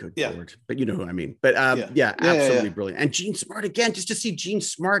 Good Lord. But you know who I mean. But absolutely brilliant. And Gene Smart again, just to see Gene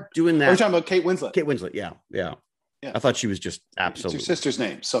Smart doing that. We're talking about Kate Winslet. Kate Winslet, yeah. I thought she was just absolutely. It's your sister's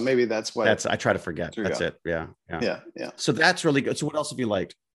name, so maybe that's why. I try to forget. That's it. Yeah. So that's really good. So what else have you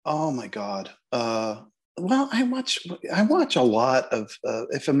liked? Oh my God. Well, I watch a lot of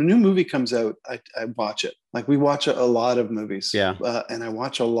if a new movie comes out, I watch it. Like, we watch a lot of movies, and I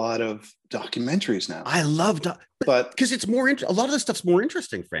watch a lot of documentaries now. I love, but because it's more a lot of the stuff's more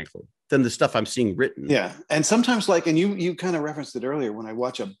interesting, frankly, than the stuff I'm seeing written. Yeah, and sometimes, like, and you kind of referenced it earlier, when I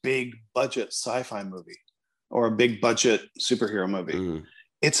watch a big budget sci-fi movie or a big budget superhero movie,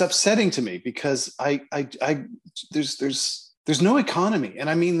 it's upsetting to me, because there's no economy, and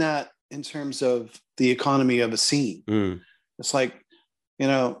I mean that in terms of the economy of a scene. It's like,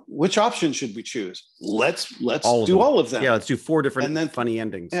 which option should we choose? Let's do all of them. Yeah, let's do 4 different funny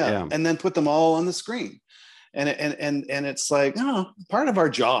endings. Yeah, and then put them all on the screen. And it's like, part of our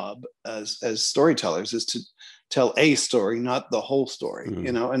job as storytellers is to tell a story, not the whole story.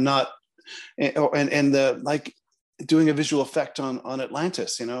 And not and the, like, doing a visual effect on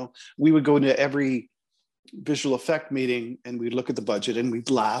Atlantis. We would go into every visual effect meeting and we'd look at the budget and we'd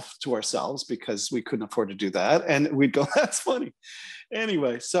laugh to ourselves because we couldn't afford to do that, and we'd go, that's funny.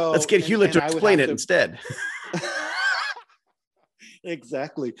 Anyway, so let's get Hewlett to explain it instead.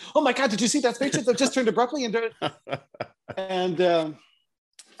 Exactly. Oh my God, did you see that spaceship that just turned abruptly into it? And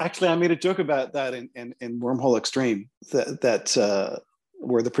actually, I made a joke about that in Wormhole Extreme, that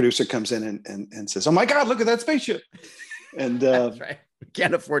where the producer comes in and says, oh my God, look at that spaceship. And that's right. We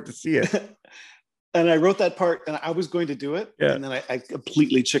can't afford to see it. And I wrote that part, and I was going to do it. And then I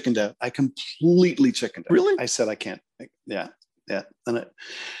completely chickened out. Really? I said, I can't. Yeah. And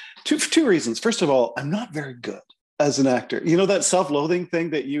two reasons. First of all, I'm not very good as an actor. That self-loathing thing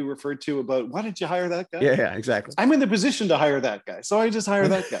that you referred to about, why did you hire that guy? Yeah, exactly. I'm in the position to hire that guy, so I just hire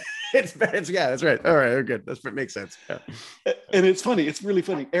that guy. It's that's right. All right, good. That makes sense. Yeah. And it's funny. It's really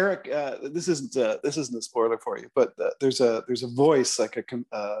funny, Eric. This isn't a spoiler for you, but there's a voice like a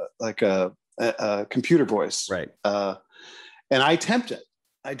computer voice, right? And I temped it.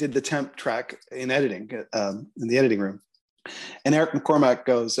 I did the temp track in editing, in the editing room. And Eric McCormack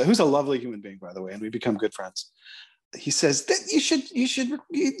goes, who's a lovely human being, by the way, and we become good friends. He says that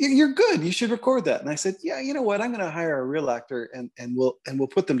you're good. You should record that. And I said, yeah, you know what? I'm going to hire a real actor, and we'll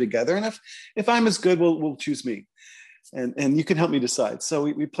put them together. And if I'm as good, we'll choose me, and you can help me decide. So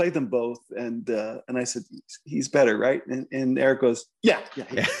we played them both, and I said, he's better, right? And Eric goes, yeah.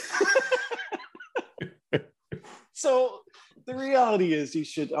 So the reality is you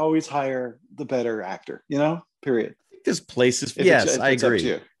should always hire the better actor, period. There's places. Yes, I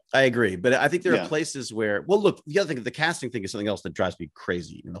agree. I agree. But I think there are places where, well, look, the other thing, the casting thing is something else that drives me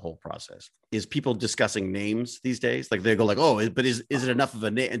crazy in the whole process is people discussing names these days. Like they go like, oh, but is it enough of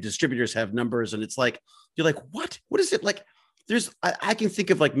a name? And distributors have numbers. And it's like, you're like, what is it? Like I can think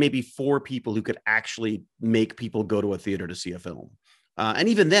of like maybe 4 people who could actually make people go to a theater to see a film. And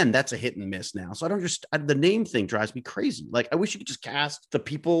even then, that's a hit and miss now. So I don't the name thing drives me crazy. Like I wish you could just cast the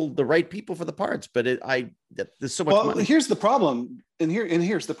right people for the parts, but there's so much money. Here's the problem, and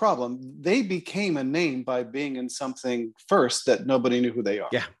here's the problem. They became a name by being in something first that nobody knew who they are.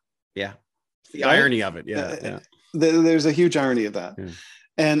 Yeah. The irony of it. Yeah. There's a huge irony of that. Yeah.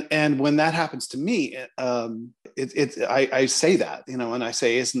 And when that happens to me, I say that, and I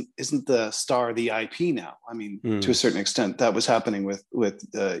say, isn't the star the IP now? I mean, to a certain extent, that was happening with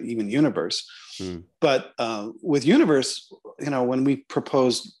even Universe. But with Universe, when we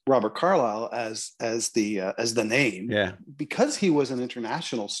proposed Robert Carlyle as the name, because he was an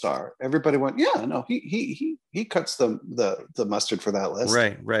international star, everybody went, he cuts the mustard for that list,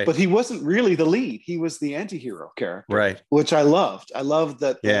 right. But he wasn't really the lead; he was the anti-hero character, right? Which I loved. I loved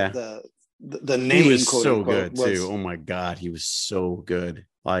that. The name, he was so good too. Oh my God, he was so good.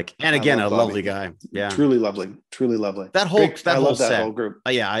 Like, and again, a lovely guy. Yeah, truly lovely. That whole that whole group.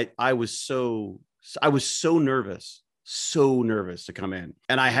 I was so nervous to come in,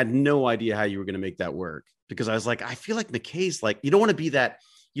 and I had no idea how you were going to make that work because I was like, I feel like McKay's like, you don't want to be the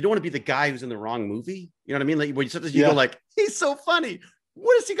guy who's in the wrong movie. You know what I mean? Like when sometimes you go like, he's so funny.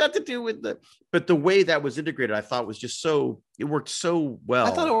 What has he got to do with but the way that was integrated, I thought was just it worked so well.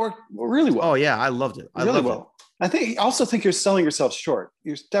 I thought it worked really well. Oh yeah. I loved it. I also think you're selling yourself short.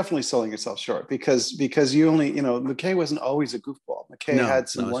 You're definitely selling yourself short because you only, McKay wasn't always a goofball. McKay had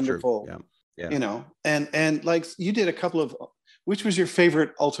some wonderful, and like you did a couple of, which was your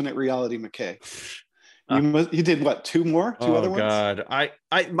favorite alternate reality McKay? You did what? 2 more? 2 other ones? Oh God!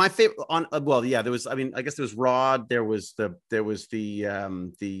 My favorite on there was. I mean, I guess there was Rod. There was the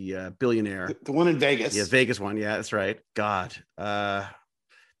billionaire, the one in Vegas. Yeah, Vegas one. Yeah, that's right. God, there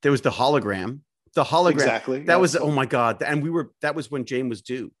was the hologram. The hologram. Exactly. That was. Oh my God! And that was when Jane was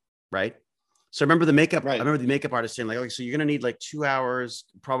due, right? So I remember the makeup. Right. I remember the makeup artist saying like, okay, so you're gonna need like 2 hours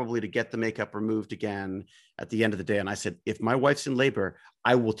probably to get the makeup removed again at the end of the day. And I said, if my wife's in labor,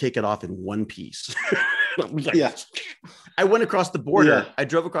 I will take it off in one piece. I went across the border. I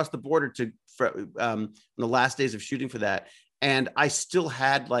drove across the border the last days of shooting for that. And I still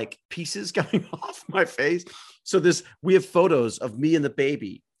had like pieces coming off my face. So we have photos of me and the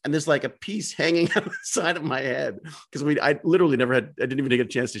baby. And there's like a piece hanging out the side of my head. Because I literally I didn't even get a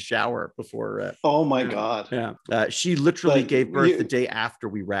chance to shower before. Oh my God. Yeah. She literally gave birth the day after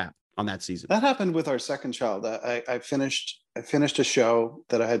we wrapped on that season. That happened with our second child. I finished a show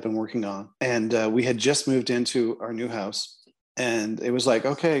that I had been working on, and we had just moved into our new house, and it was like,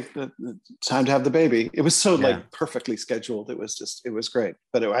 okay, time to have the baby. It was so like perfectly scheduled. It was great,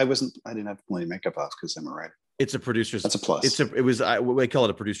 but I didn't have plenty of makeup off because I'm a writer. It's a producer's. That's a plus. We call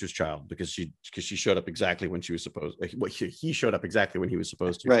it a producer's child because she showed up exactly when she was supposed. He showed up exactly when he was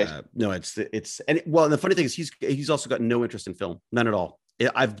supposed to. Right. And the funny thing is he's also got no interest in film, none at all.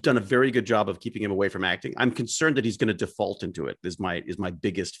 I've done a very good job of keeping him away from acting. I'm concerned that he's going to default into it. Is my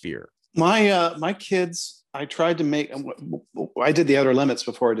biggest fear. My kids, I tried to make. I did The Outer Limits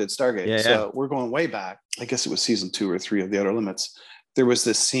before I did Stargate, so we're going way back. I guess it was season 2 or 3 of The Outer Limits. There was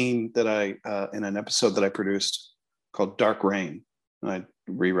this scene that I in an episode that I produced called Dark Rain, and I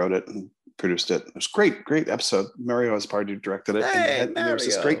rewrote it and produced it. It was great episode. Mario Espardu directed it. And there was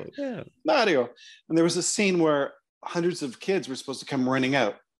this great Mario, and there was a scene where hundreds of kids were supposed to come running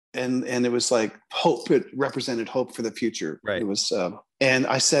out, and it was like hope. It represented hope for the future. Right. It was, and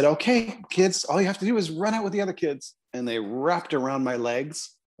I said, okay, kids, all you have to do is run out with the other kids, and they wrapped around my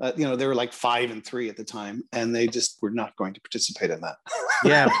legs. They were like 5 and 3 at the time, and they just were not going to participate in that.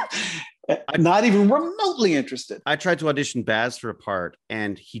 Yeah. Not even remotely interested. I tried to audition Baz for a part,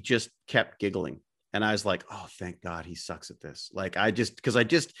 and he just kept giggling. And I was like, oh, thank God he sucks at this. Like,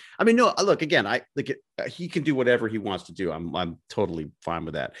 no, look, again, he can do whatever he wants to do. I'm totally fine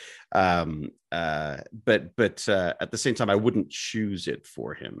with that. But at the same time, I wouldn't choose it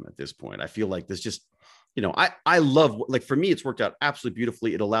for him at this point. I feel like there's just, I love, like, for me, it's worked out absolutely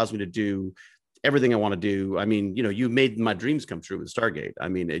beautifully. It allows me to do everything I want to do. I mean, you made my dreams come true with Stargate. I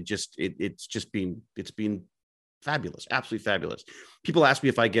mean, it's been fabulous, absolutely fabulous. People ask me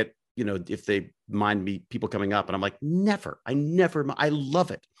if I get, if they mind me, people coming up, and I'm like, never. I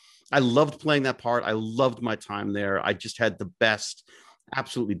love it. I loved playing that part. I loved my time there. I just had the best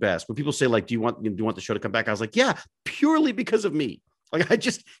absolutely best. When people say like, do you want the show to come back? I was like, yeah, purely because of me. Like I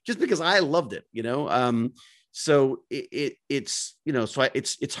just because I loved it, So it's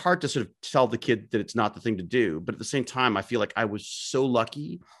it's hard to sort of tell the kid that it's not the thing to do. But at the same time, I feel like I was so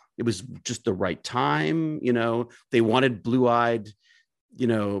lucky. It was just the right time. They wanted blue-eyed,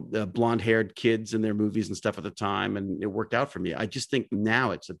 blonde-haired kids in their movies and stuff at the time, and it worked out for me. I just think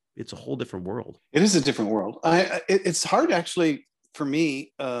now it's a whole different world. It is a different world. It's hard actually for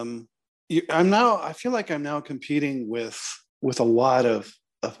me. I feel like I'm now competing with a lot of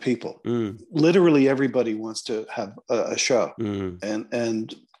people. Literally everybody wants to have a show,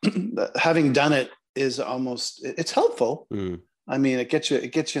 and having done it is almost, it's helpful. I mean, it gets you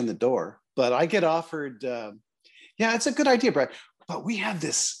in the door. But I get offered, it's a good idea, Brad. But we have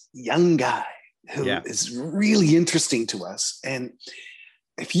this young guy who is really interesting to us, and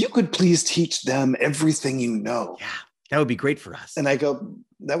if you could please teach them everything you know. Yeah. That would be great for us. And I go,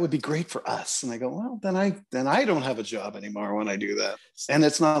 that would be great for us. And I go, well, then I don't have a job anymore when I do that. And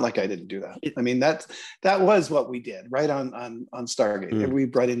it's not like I didn't do that. I mean, that was what we did right on Stargate. We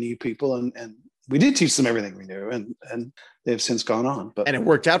brought in new people and we did teach them everything we knew, and they've since gone on. But it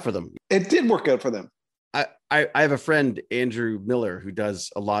worked out for them. It did work out for them. I have a friend, Andrew Miller, who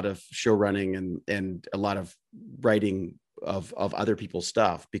does a lot of show running and a lot of writing of other people's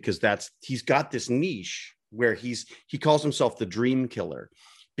stuff, because he's got this niche where he calls himself the dream killer,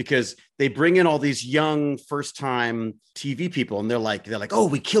 because they bring in all these young first time TV people and they're like, oh,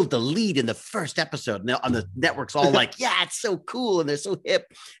 we killed the lead in the first episode. Now on the network's all like, yeah, it's so cool. And they're so hip.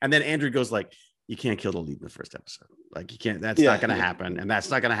 And then Andrew goes like, you can't kill the lead in the first episode. Like you can't, that's not going to happen. And that's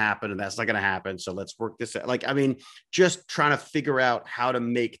not going to happen. And that's not going to happen. So let's work this out. Like, I mean, just trying to figure out how to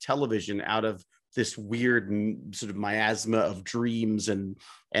make television out of this weird sort of miasma of dreams and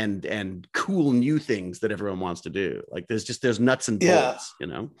cool new things that everyone wants to do. Like there's nuts and bolts,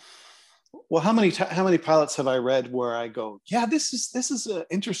 Well, how many pilots have I read where I go, yeah, this is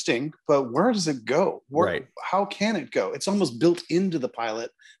interesting, but where does it go? Right. How can it go? It's almost built into the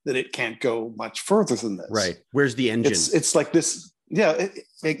pilot that it can't go much further than this. Right. Where's the engine? It's like this. Yeah,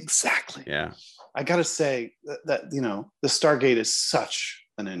 exactly. Yeah. I got to say that the Stargate is such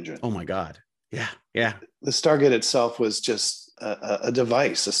an engine. Oh my God. Yeah. Yeah. The Stargate itself was just a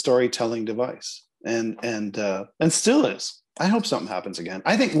device, a storytelling device, and still is. I hope something happens again.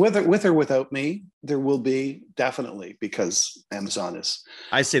 I think with or without me, there will be, definitely, because Amazon is.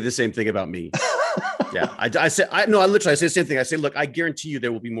 I say the same thing about me. Yeah. I literally say the same thing. I say, look, I guarantee you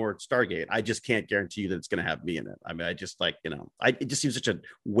there will be more Stargate. I just can't guarantee you that it's going to have me in it. I mean, I just it just seems such a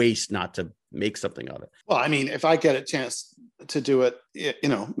waste not to make something of it. Well, I mean, if I get a chance to do it,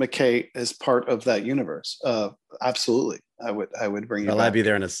 McKay is part of that universe. Absolutely. I would bring you back. I'd be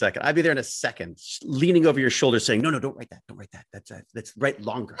there in a second, leaning over your shoulder saying, no, don't write that. Don't write that. That's write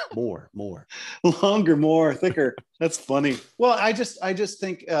longer, more. Longer, more, thicker. That's funny. Well, I just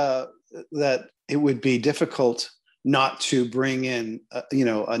think that it would be difficult not to bring in,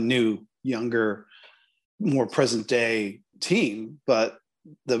 a new, younger, more present day team, but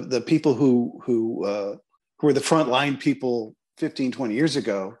the people who were the frontline people 15, 20 years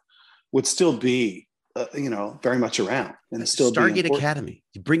ago would still be, very much around, and it's still Stargate Academy.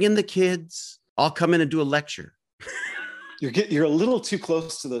 You bring in the kids. I'll come in and do a lecture. You're a little too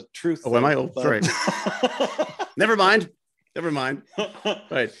close to the truth. Oh, am I? Oh, sorry. Never mind.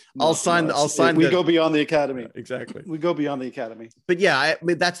 Right. I'll sign. We go beyond the academy. Exactly. We go beyond the academy. But yeah, I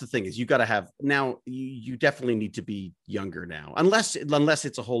mean, that's the thing is you got to have now. You definitely need to be younger now, unless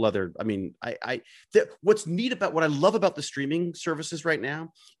it's a whole other. I mean, what's neat about what I love about the streaming services right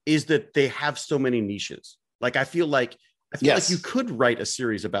now is that they have so many niches. Like I feel like you could write a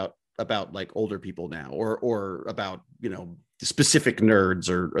series about like older people now, or about specific nerds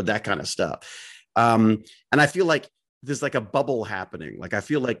or that kind of stuff. And I feel like there's like a bubble happening. Like I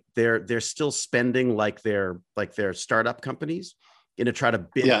feel like they're still spending like their startup companies to try to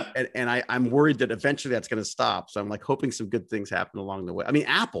bid. Yeah. And I'm worried that eventually that's going to stop. So I'm like hoping some good things happen along the way. I mean,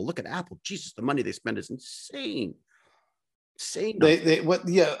 look at Apple. Jesus, the money they spend is insane.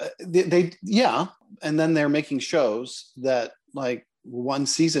 And then they're making shows that like one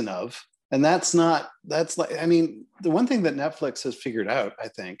season of, and that's like, I mean, the one thing that Netflix has figured out, I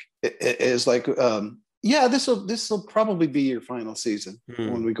think, is like, this will probably be your final season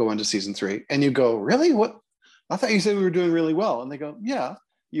when we go into season 3. And you go, really? What? I thought you said we were doing really well. And they go, yeah,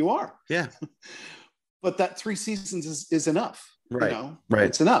 you are. Yeah. But that 3 seasons is enough. Right. Right.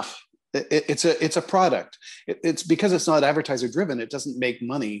 It's enough. It's a product. It's because it's not advertiser driven. It doesn't make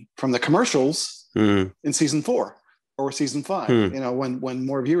money from the commercials in season 4 or season 5. When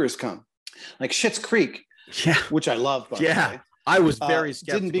more viewers come, like Schitt's Creek, which I love. By the way. I was very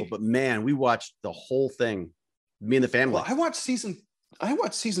Didn't skeptical, but man, we watched the whole thing, me and the family. Well, I watched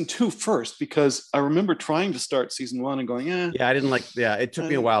season 2 first because I remember trying to start season 1 and going, Yeah, I didn't like. Yeah, it took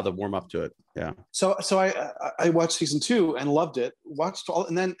me a while to warm up to it. Yeah. So I watched season 2 and loved it. Watched all,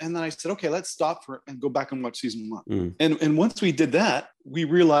 and then I said, okay, let's stop and go back and watch season 1. And once we did that, we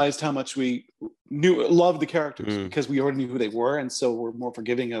realized how much we loved the characters because we already knew who they were, and so we're more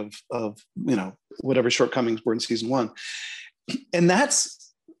forgiving of whatever shortcomings were in season 1. And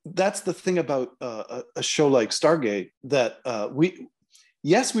that's the thing about a show like Stargate, that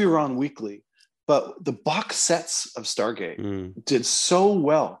we were on weekly, but the box sets of Stargate did so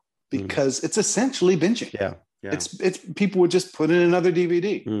well because it's essentially binging. Yeah. It's people would just put in another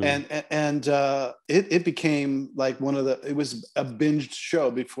DVD and it became like it was a binged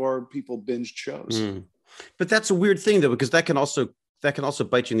show before people binged shows. But that's a weird thing though, because that can also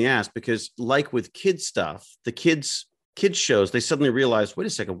bite you in the ass, because like with kids stuff, the kids shows, they suddenly realize, wait a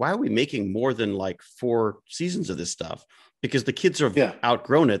second, why are we making more than like 4 seasons of this stuff? Because the kids have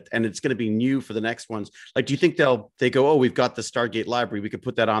outgrown it, and it's going to be new for the next ones. Like, do you think they go, oh, we've got the Stargate library, we could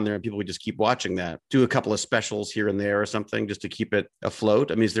put that on there and people would just keep watching that, do a couple of specials here and there or something just to keep it afloat?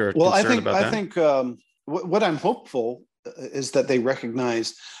 I mean, is there a concern about that? I think what I'm hopeful is that they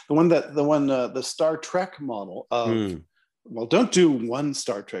recognize the Star Trek model of, well, don't do one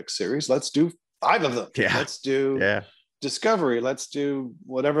Star Trek series, let's do 5 of them. Yeah. Let's do Discovery, let's do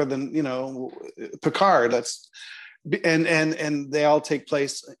whatever, Picard, and they all take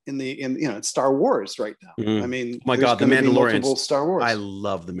place in Star Wars right now. I mean, oh my God, the Mandalorian, Star Wars. I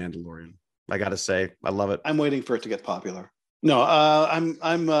love the Mandalorian. I gotta say, I love it. I'm waiting for it to get popular. No, I'm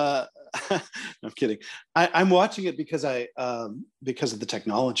I'm kidding. I'm watching it because of the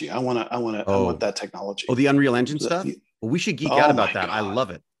technology. I want that technology. Oh, the Unreal Engine stuff. Well, we should geek out about that. God. I love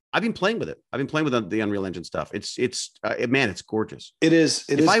it. I've been playing with it. I've been playing with the Unreal Engine stuff. It's man, it's gorgeous. It is.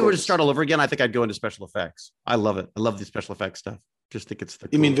 If I were to start all over again, I think I'd go into special effects. I love it. I love the special effects stuff. Just think it's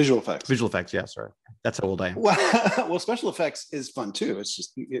You mean visual effects? Visual effects, yeah. Sorry, that's how old I am. Well, special effects is fun too. It's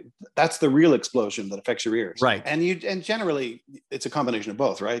just that's the real explosion that affects your ears, right? And generally, it's a combination of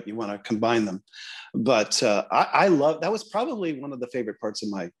both, right? You want to combine them, but I love that. Was probably one of the favorite parts of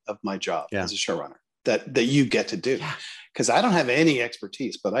my job as a showrunner that you get to do. Yeah. Because I don't have any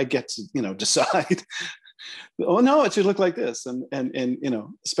expertise, but I get to, decide, oh no, it should look like this. And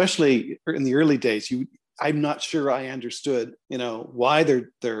especially in the early days, I'm not sure I understood, why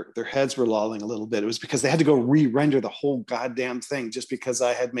their heads were lolling a little bit. It was because they had to go re-render the whole goddamn thing just because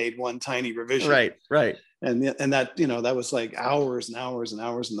I had made one tiny revision. Right. And that, that was like hours and hours and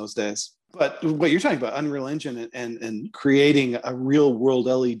hours in those days. But what you're talking about, Unreal Engine and creating a real world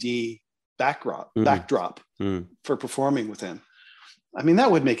LED backdrop for performing within. I mean,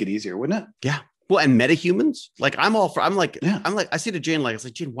 that would make it easier, wouldn't it? Yeah. Well, and metahumans, like I say to Jane, like, it's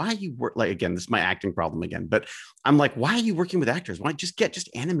like, Jane, why are you again, this is my acting problem again, but I'm like, why are you working with actors? Why just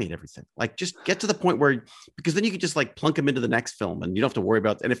animate everything? Like, just get to the point where, because then you could just like plunk them into the next film and you don't have to worry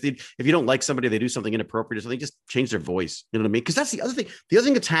about, and if you don't like somebody, they do something inappropriate or something, just change their voice. You know what I mean? Because that's the other thing. The other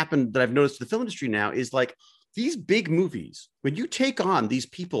thing that's happened that I've noticed in the film industry now is like, these big movies, when you take on these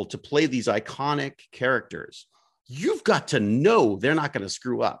people to play these iconic characters, you've got to know they're not going to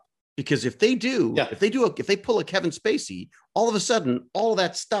screw up, because if they do, if they pull a Kevin Spacey, all of a sudden, all of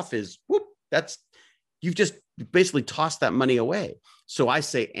that stuff is you've just basically tossed that money away. So I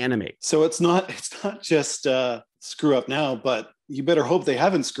say animate. So it's not just screw up now, but you better hope they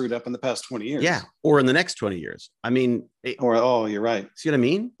haven't screwed up in the past 20 years. Yeah. Or in the next 20 years. I mean, you're right. See what I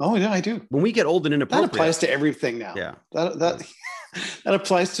mean? Oh yeah, I do. When we get old and inappropriate. That applies to everything now. Yeah. That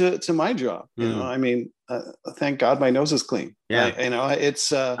applies to my job. You know, I mean, thank God my nose is clean. Yeah.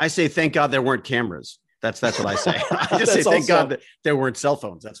 It's, I say, thank God there weren't cameras. That's what I say. I just say, thank God that there weren't cell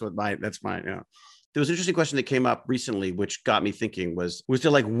phones. That's my. There was an interesting question that came up recently, which got me thinking was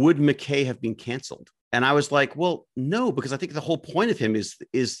there like, would McKay have been canceled? And I was like, well, no, because I think the whole point of him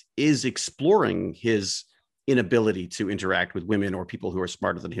is exploring his inability to interact with women or people who are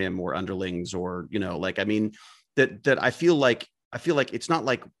smarter than him or underlings or, I mean, that I feel like it's not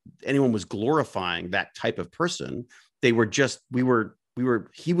like anyone was glorifying that type of person. They were just,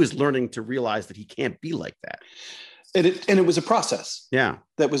 he was learning to realize that he can't be like that. And it was a process. Yeah.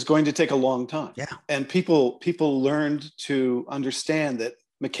 That was going to take a long time. Yeah. And people learned to understand that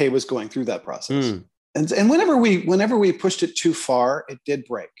McKay was going through that process. And whenever we pushed it too far, it did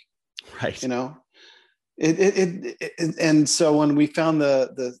break. Right. And so when we found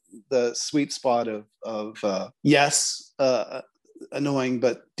the sweet spot of annoying,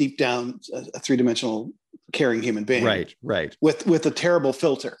 but deep down a 3-dimensional caring human being. Right. With a terrible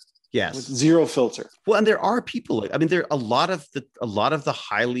filter. Yes. With zero filter. Well, and there are people, I mean, there are a lot of the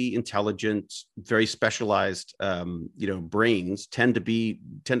highly intelligent, very specialized, brains tend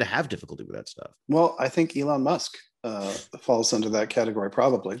to have difficulty with that stuff. Well, I think Elon Musk falls under that category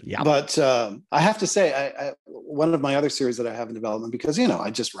probably. Yeah. But I have to say, I one of my other series that I have in development, because I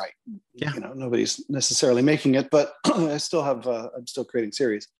just write. Yeah. Nobody's necessarily making it, but I still have. I'm still creating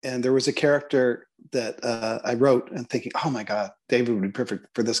series, and there was a character that I wrote and thinking, oh my God, David would be perfect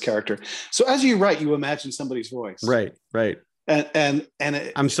for this character. So as you write, you imagine somebody's voice. Right. And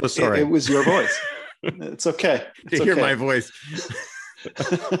I'm so sorry. It was your voice. It's okay. To hear my voice.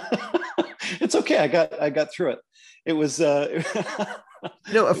 It's okay. I got through it. It was a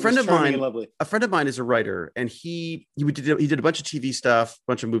friend of mine is a writer, and he did a bunch of TV stuff, a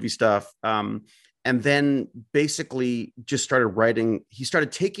bunch of movie stuff, and then basically just started writing. He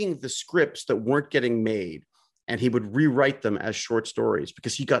started taking the scripts that weren't getting made, and he would rewrite them as short stories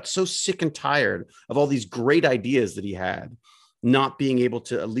because he got so sick and tired of all these great ideas that he had not being able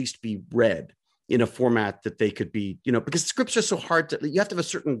to at least be read in a format that they could be, because scripts are so hard you have to have a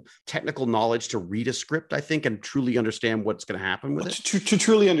certain technical knowledge to read a script, I think, and truly understand what's going to happen with it. To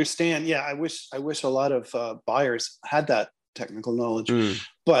truly understand. Yeah. I wish a lot of buyers had that technical knowledge,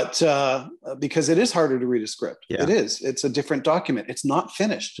 but because it is harder to read a script. Yeah. It's a different document. It's not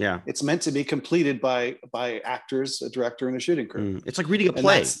finished. Yeah. It's meant to be completed by actors, a director, and a shooting crew. It's like reading a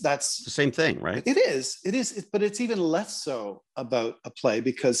play. That's the same thing, right? It is, but it's even less so about a play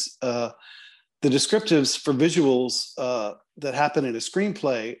because, the descriptives for visuals that happen in a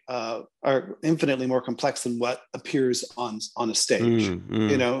screenplay are infinitely more complex than what appears on a stage.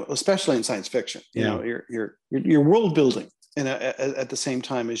 Especially in science fiction. You're world building at the same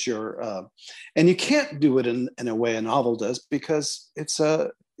time as your, and you can't do it in a way a novel does because it's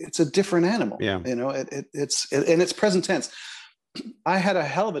a different animal. Yeah. It's present tense. I had a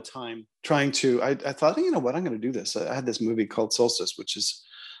hell of a time trying to. I thought, I'm going to do this. I had this movie called Solstice, which is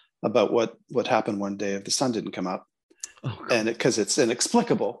about what happened one day if the sun didn't come up, and because it's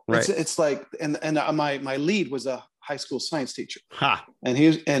inexplicable. Right. It's like, and my lead was a high school science teacher, and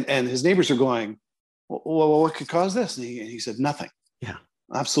his neighbors are going, well, what could cause this? And he said nothing. Yeah,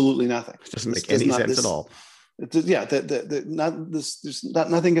 absolutely nothing. It doesn't make any sense at all. Yeah,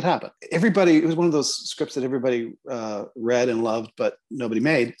 nothing could happen. It was one of those scripts that everybody read and loved, but nobody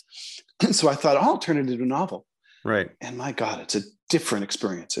made. So I thought, I'll turn it into a novel. Right. And my God, it's a different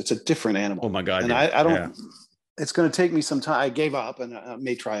experience. It's a different animal. Oh my God. And I don't, it's going to take me some time. I gave up and I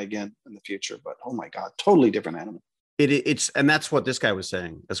may try again in the future, but oh my God, totally different animal. And that's what this guy was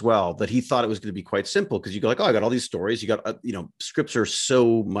saying as well, that he thought it was going to be quite simple because you go like, oh, I got all these stories. You got, scripts are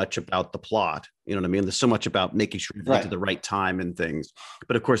so much about the plot. You know what I mean? There's so much about making sure you get to the right time and things.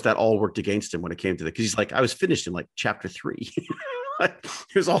 But of course, that all worked against him when it came to because he's like, I was finished in like chapter 3.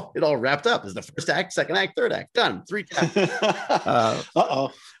 It all wrapped up. Is the first act, second act, third act done? 3 chapters.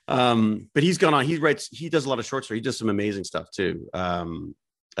 But he's gone on. He does a lot of short stories. He does some amazing stuff too.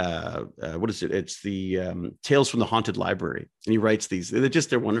 What is it? It's the Tales from the Haunted Library, and he writes these.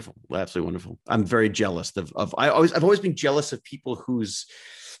 They're wonderful, absolutely wonderful. I'm very jealous I've always been jealous of people whose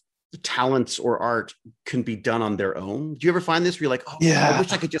talents or art can be done on their own. Do you ever find this where you're like, I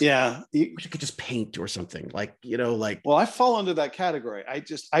wish I could just paint or something well, I fall under that category. I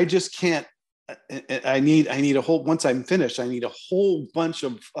just can't. I need a whole, once I'm finished, I need a whole bunch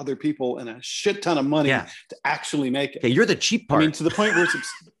of other people and a shit ton of money to actually make it. Yeah, you're the cheap part. I mean, to the point where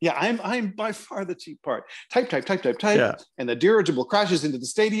I'm by far the cheap part. Type. Yeah. And the dirigible crashes into the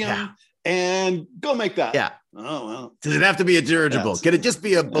stadium and go make that. Yeah. Oh, well. Does it have to be a dirigible? Can it just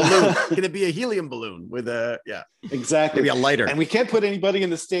be a balloon? Can it be a helium balloon with exactly. Maybe a lighter? And we can't put anybody in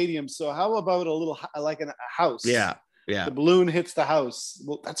the stadium. So how about a little, like a house? Yeah. The balloon hits the house.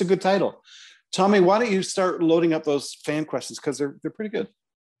 Well, that's a good title. Tommy, why don't you start loading up those fan questions because they're pretty good.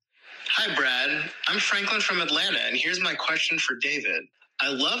 Hi, Brad. I'm Franklin from Atlanta, and here's my question for David. I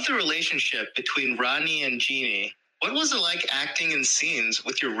love the relationship between Rodney and Jeannie. What was it like acting in scenes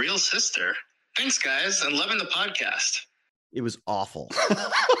with your real sister? Thanks, guys. I'm loving the podcast. It was awful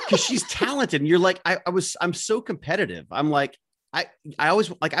because she's talented, and you're like, I'm so competitive. I'm like, I'm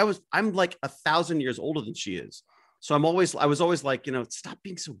like 1,000 years older than she is. So I was always like, stop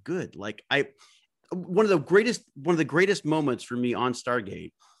being so good. Like one of the greatest moments for me on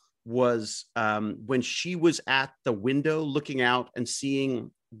Stargate was when she was at the window looking out and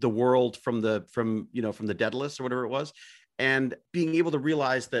seeing the world from the Daedalus or whatever it was, and being able to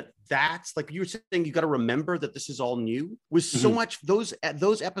realize that's like you were saying, you got to remember that this is all new was so much those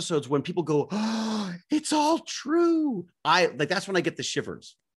episodes when people go, oh, it's all true. That's when I get the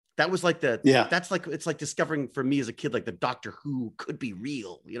shivers. That was like Yeah. that's like, it's like discovering for me as a kid, like the Doctor Who could be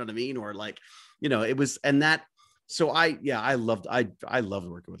real, you know what I mean? Or like, you know, it was, and that, so I loved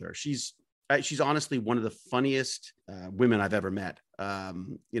working with her. She's honestly one of the funniest women I've ever met.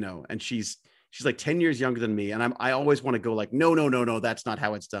 You know, and she's like 10 years younger than me. And I always want to go like, no, that's not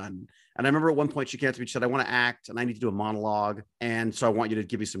how it's done. And I remember at one point she came up to me, she said, I want to act and I need to do a monologue. And so I want you to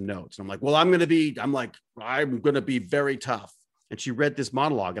give me some notes. And I'm like, well, I'm going to be very tough. And she read this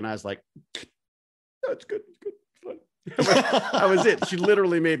monologue and I was like, that's good. It's fun. That was it. She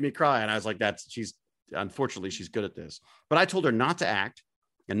literally made me cry. And I was like, unfortunately, she's good at this. But I told her not to act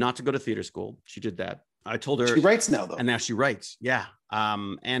and not to go to theater school. She did that. I told her she writes now, though. And now she writes. Yeah.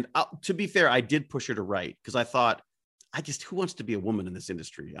 And to be fair, I did push her to write because I thought, who wants to be a woman in this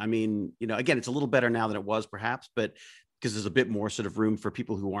industry? I mean, you know, again, it's a little better now than it was perhaps, but because there's a bit more sort of room for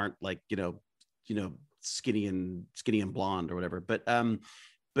people who aren't like, you know, skinny and blonde or whatever.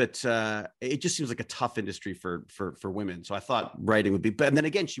 But it just seems like a tough industry for women. So I thought writing would be, and then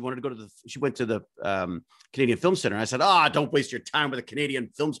again, she went to the Canadian Film Center. And I said, don't waste your time with the Canadian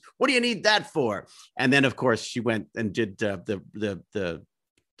films. What do you need that for? And then of course she went and did the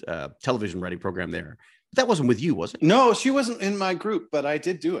television writing program there. That wasn't with you, was it? No, she wasn't in my group, but I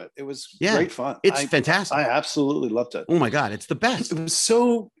did do it. It was great fun. It's fantastic. I absolutely loved it. Oh my God, it's the best. It was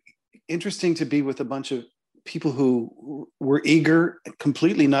so interesting to be with a bunch of people who were eager,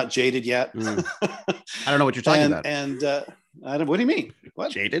 completely not jaded yet. I don't know what you're talking about. And what do you mean?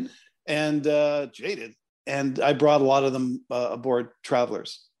 What? Jaded? And jaded. And I brought a lot of them aboard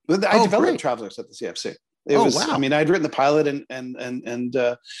Travelers. I developed Travelers at the CFC. Wow. I mean, I'd written the pilot and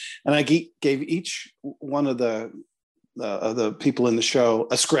I gave each one of the people in the show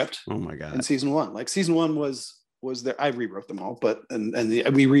a script. Oh my God. In season one. Like season one was there. I rewrote them all, but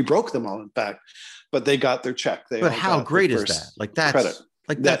we rebroke them all, in fact, but they got their check. But how great is that? Like that's credit.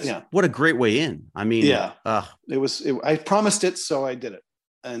 Like that's what a great way in. I mean, it was. I promised it, so I did it.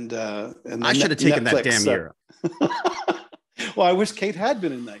 And I should have taken that damn year. Well, I wish Kate had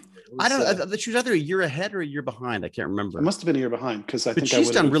been in that year. I don't know. She was either a year ahead or a year behind. I can't remember. It must have been a year behind because I think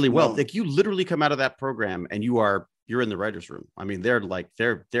she's done really well. Like you literally come out of that program and you're in the writer's room. I mean,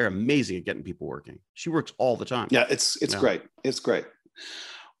 they're amazing at getting people working. She works all the time. Yeah, it's great. It's great.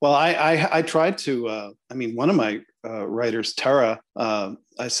 Well, I tried to. One of my writers, Tara.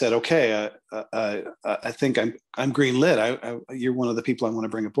 I said, okay, I think I'm green lit. You're one of the people I want to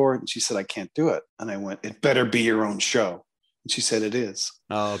bring aboard. And she said, I can't do it. And I went, it better be your own show. And she said, it is.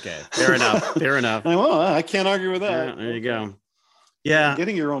 Oh, okay. Fair enough. Fair enough. I can't argue with that. Yeah, there you go. Yeah.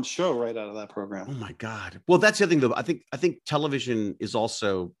 Getting your own show right out of that program. Oh my God. Well, that's the other thing though. I think television is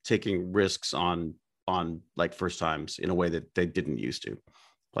also taking risks on like first times in a way that they didn't used to.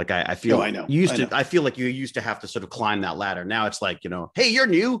 Like I feel I feel like you used to have to sort of climb that ladder. Now it's like, you know, hey, you're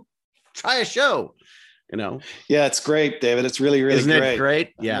new, try a show. You know, yeah, it's great, David. It's really, really Isn't it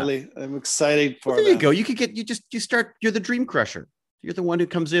great? Yeah, I'm excited for. Well, there you go. You could you're the dream crusher. You're the one who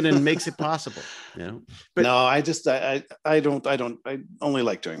comes in and makes it possible. You know, but no, I only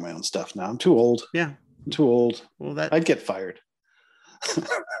like doing my own stuff now. I'm too old. Yeah, I'm too old. Well, I'd get fired.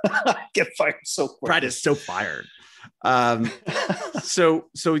 I'd get fired so quick. Brad is so fired. So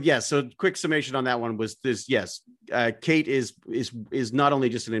quick summation on that one was this. Yes, Kate is not only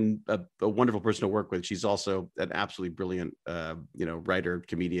just a wonderful person to work with, she's also an absolutely brilliant writer,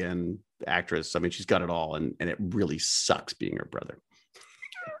 comedian, actress. I mean, she's got it all, and it really sucks being her brother.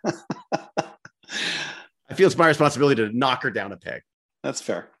 I feel it's my responsibility to knock her down a peg. That's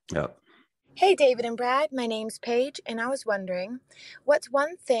fair. Yeah. Hey, David and Brad. My name's Paige, and I was wondering, what's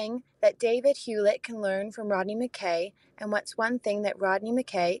one thing that David Hewlett can learn from Rodney McKay, and what's one thing that Rodney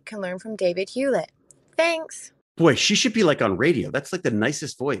McKay can learn from David Hewlett? Thanks. Boy, she should be like on radio. That's like the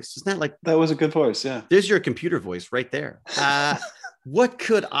nicest voice. Isn't that like... That was a good voice, yeah. There's your computer voice right there. What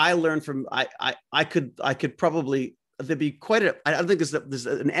could I learn from... I could probably... There'd be quite a... I think there's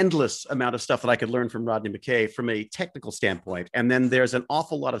an endless amount of stuff that I could learn from Rodney McKay from a technical standpoint. And then there's an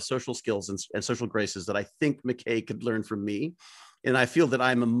awful lot of social skills and social graces that I think McKay could learn from me. And I feel that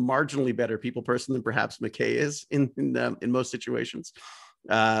I'm a marginally better people person than perhaps McKay is in most situations.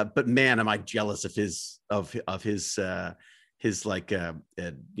 But man, am I jealous of his data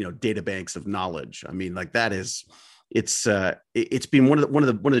banks of knowledge. I mean, like that is... It's been one of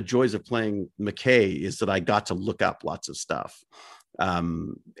the joys of playing McKay is that I got to look up lots of stuff,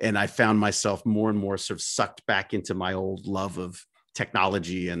 and I found myself more and more sort of sucked back into my old love of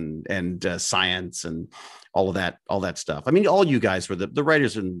technology and science and all that stuff. I mean, all you guys were the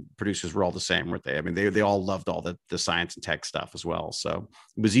writers and producers were all the same, weren't they? I mean, they all loved all the science and tech stuff as well. So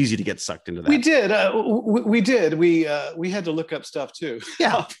it was easy to get sucked into that. We did. We had to look up stuff too.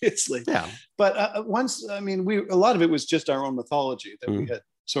 Yeah, obviously. Yeah. But a lot of it was just our own mythology that we had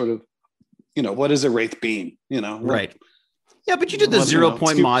sort of, what is a wraith beam? Right. Yeah, but you did the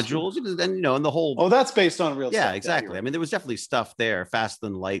 0-point modules, and the whole. Oh, that's based on real. Yeah, stuff. exactly. I mean, there was definitely stuff there, faster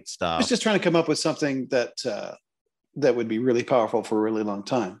than light stuff. I was just trying to come up with something that would be really powerful for a really long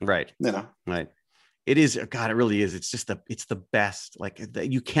time. Right. Right. It is. God, it really is. It's the best. Like,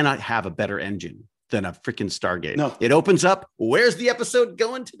 you cannot have a better engine than a freaking Stargate. No. It opens up. Where's the episode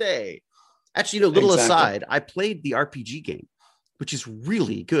going today? Actually, aside, I played the RPG game, which is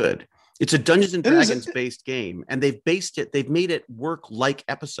really good. It's a Dungeons and Dragons based game, and they've made it work like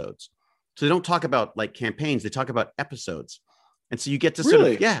episodes. So they don't talk about like campaigns, they talk about episodes. And so you get to sort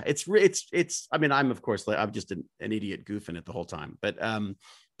of, it's, I mean, I'm just an idiot goofing it the whole time, but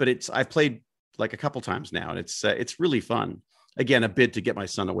I've played like a couple times now, and it's really fun. Again, a bit to get my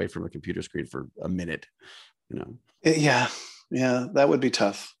son away from a computer screen for a minute, Yeah. That would be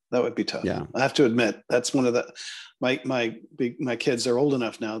tough. Yeah. I have to admit, that's one of my kids are old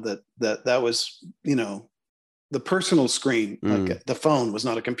enough now that was, the personal screen, like the phone was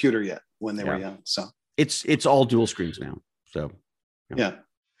not a computer yet when they were young. So it's all dual screens now. So yeah.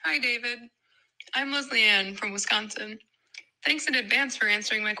 Hi, David. I'm Leslie Ann from Wisconsin. Thanks in advance for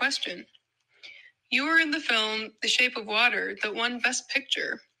answering my question. You were in the film The Shape of Water that won Best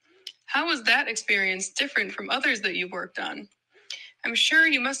Picture. How was that experience different from others that you've worked on? I'm sure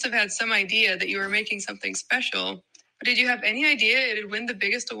you must have had some idea that you were making something special, but did you have any idea it'd win the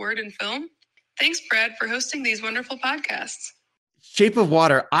biggest award in film? Thanks, Brad, for hosting these wonderful podcasts. Shape of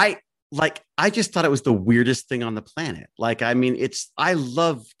Water, I just thought it was the weirdest thing on the planet. Like, I mean, I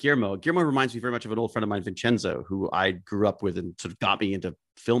love Guillermo. Guillermo reminds me very much of an old friend of mine, Vincenzo, who I grew up with and sort of got me into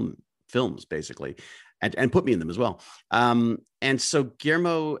films, basically, and put me in them as well. And so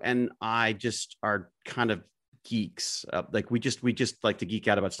Guillermo and I just are kind of geeks. Like we just like to geek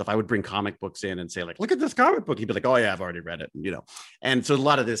out about stuff. I would bring comic books in and say, like, look at this comic book. He'd be like, oh yeah, I've already read it. And so a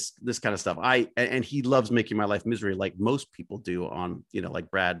lot of this kind of stuff. And he loves making my life misery, like most people do on,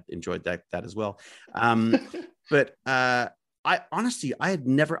 like Brad enjoyed that as well. But I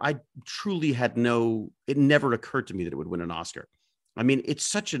truly had it never occurred to me that it would win an Oscar. I mean, it's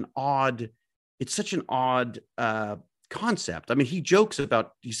such an odd concept. I mean, he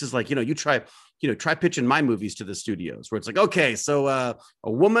says like, you try pitching my movies to the studios, where it's like, okay, so a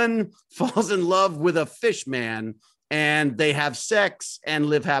woman falls in love with a fish man and they have sex and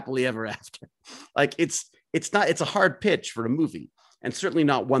live happily ever after. Like it's a hard pitch for a movie, and certainly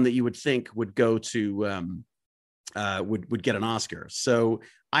not one that you would think would go to would get an Oscar. So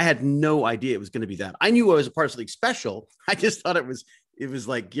I had no idea it was going to be that. I knew I was a part of something special. I just thought it was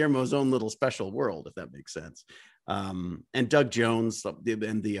like Guillermo's own little special world, if that makes sense. And Doug Jones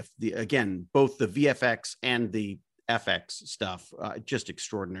and the again, both the VFX and the FX stuff, just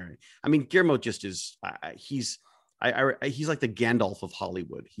extraordinary. I mean, Guillermo just is, he's like the Gandalf of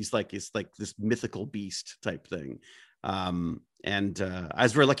Hollywood. He's like this mythical beast type thing. And I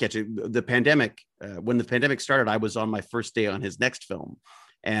was very lucky actually. The pandemic, when the pandemic started, I was on my first day on his next film,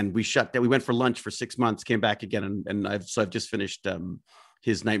 and we went for lunch for 6 months, came back again, and I've just finished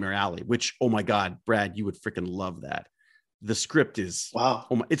his Nightmare Alley, which, oh my God, Brad, you would freaking love that. The script is wow.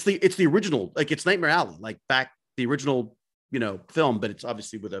 It's the original, like it's Nightmare Alley, like back the original, film, but it's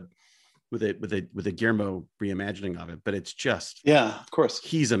obviously with a Guillermo reimagining of it. But it's just, yeah, of course,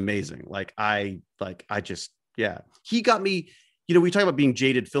 he's amazing. He got me. We talk about being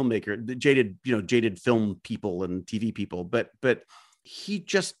jaded filmmaker, jaded film people and TV people, but he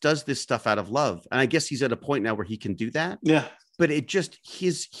just does this stuff out of love, and I guess he's at a point now where he can do that. Yeah. But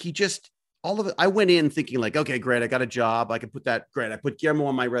all of it. I went in thinking like, okay, great, I got a job. I can put that. Great, I put Guillermo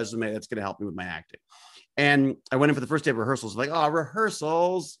on my resume. That's going to help me with my acting. And I went in for the first day of rehearsals, like, oh,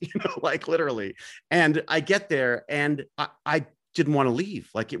 rehearsals, like literally. And I get there, and I didn't want to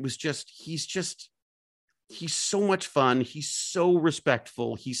leave. Like it was just, he's so much fun. He's so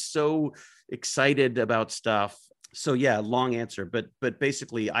respectful. He's so excited about stuff. So yeah, long answer, but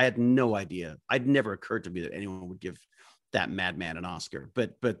basically, I had no idea. I'd never occurred to me that anyone would give that madman an Oscar,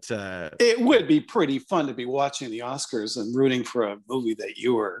 but it would be pretty fun to be watching the Oscars and rooting for a movie that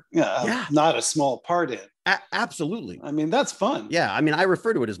you were not a small part in. Absolutely. I mean, that's fun. Yeah. I mean, I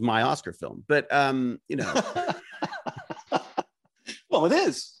refer to it as my Oscar film, but well, it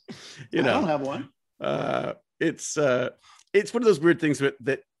is. I don't have one. It's one of those weird things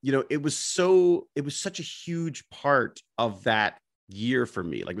that it was such a huge part of that year for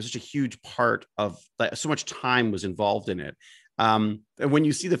me. Like, it was such a huge part of that. So much time was involved in it. And when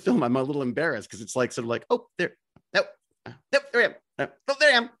you see the film, I'm a little embarrassed because it's like sort of like, oh, there, no, there I am. Oh,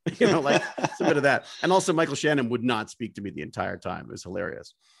 there I am. You know, like it's a bit of that. And also, Michael Shannon would not speak to me the entire time. It was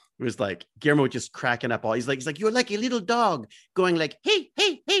hilarious. It was like Guillermo just cracking up. He's like, you're like a little dog going like, hey,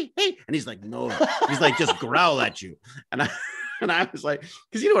 hey, hey, hey, and he's like, no, he's like, just growl at you. And I was like,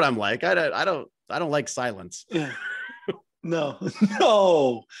 because you know what I'm like. I don't like silence. Yeah. No,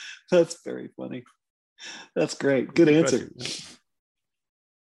 no, that's very funny. That's great. Good answer.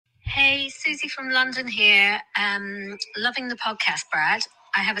 Hey, Susie from London here. Loving the podcast, Brad.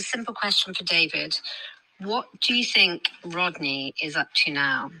 I have a simple question for David. What do you think Rodney is up to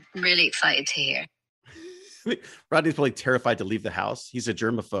now? I'm really excited to hear. Rodney's probably terrified to leave the house. He's a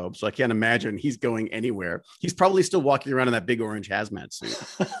germaphobe, so I can't imagine he's going anywhere. He's probably still walking around in that big orange hazmat suit.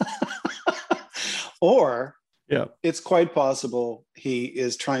 Or yeah, it's quite possible he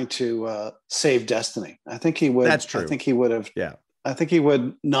is trying to save Destiny. I think he would. That's true. I think he would have. Yeah. I think he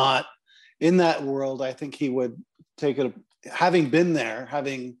would not, in that world, I think he would take it, having been there,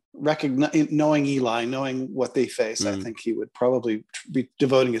 having recognized, knowing Eli, knowing what they face, I think he would probably be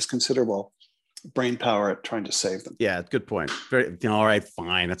devoting his considerable brain power at trying to save them. Yeah, good point. Very, all right,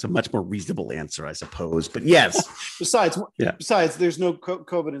 fine. That's a much more reasonable answer, I suppose. But yes. Besides, there's no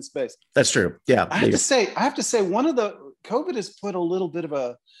COVID in space. That's true. Yeah. I have to say, one of the COVID has put a little bit of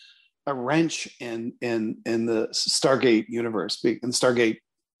a wrench in the Stargate universe, in Stargate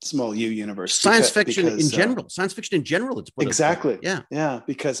small U universe. Science fiction in general. It's put exactly. Yeah.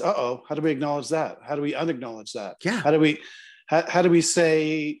 Because how do we acknowledge that? How do we unacknowledge that? Yeah. How do we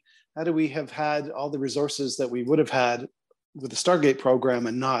say? How do we have had all the resources that we would have had with the Stargate program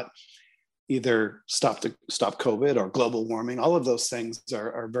and not either stop COVID or global warming? All of those things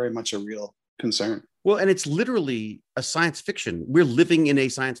are very much a real concern. Well, and it's literally a science fiction. We're living in a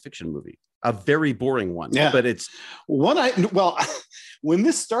science fiction movie, a very boring one. Yeah. But it's one. When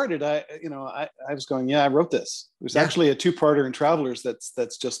this started, I was going, I wrote this. There's actually a two-parter in Travelers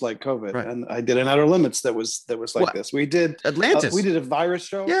that's just like COVID, right. And I did an Outer Limits that was like this. We did Atlantis. We did a virus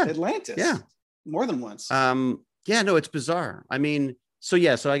show. Yeah. Atlantis. Yeah, more than once. No, it's bizarre. I mean, so I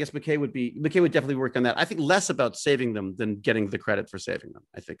guess McKay would definitely work on that. I think less about saving them than getting the credit for saving them.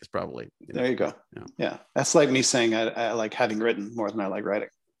 I think is probably there. You go. Yeah, that's like me saying I like having written more than I like writing.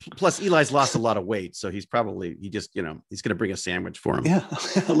 Plus, Eli's lost a lot of weight, so he's probably he's going to bring a sandwich for him. Yeah,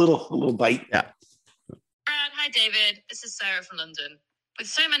 a little bite. Yeah. Brad, hi David. This is Sarah from London. With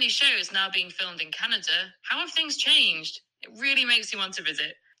so many shows now being filmed in Canada, how have things changed? It really makes you want to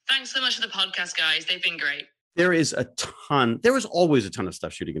visit. Thanks so much for the podcast, guys. They've been great. There is always a ton of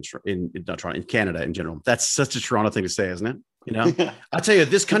stuff shooting in Canada in general. That's such a Toronto thing to say, isn't it? You know, I'll tell you,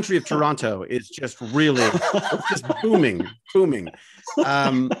 this country of Toronto is just really just booming.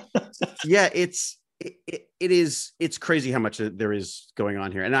 It's crazy how much there is going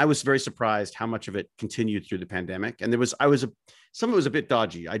on here. And I was very surprised how much of it continued through the pandemic. And some of it was a bit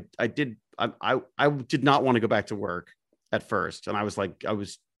dodgy. I did not want to go back to work at first. And I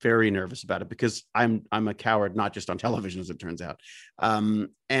was very nervous about it because I'm a coward, not just on television, as it turns out.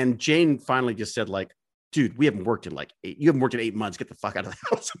 And Jane finally just said, like, dude, you haven't worked in 8 months. Get the fuck out of the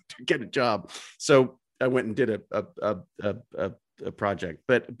house to get a job. So I went and did a project,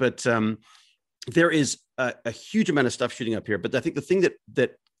 but there is a huge amount of stuff shooting up here. But I think the thing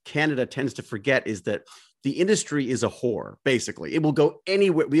that Canada tends to forget is that the industry is a whore. Basically, it will go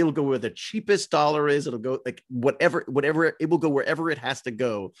anywhere. It'll go where the cheapest dollar is. It'll go like whatever. It will go wherever it has to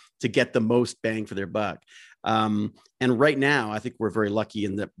go to get the most bang for their buck. And right now, I think we're very lucky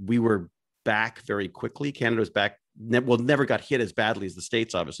in that we were back very quickly. Canada was back. Never got hit as badly as the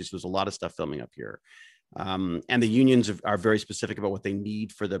States, obviously. So there's a lot of stuff filming up here. And the unions are very specific about what they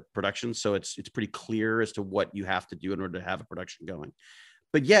need for the production. So it's pretty clear as to what you have to do in order to have a production going.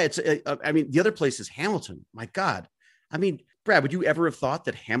 But yeah, the other place is Hamilton. My God. I mean, Brad, would you ever have thought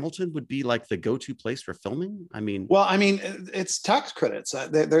that Hamilton would be like the go-to place for filming? I mean, it's tax credits.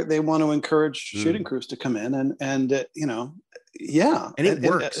 They want to encourage shooting crews to come in and it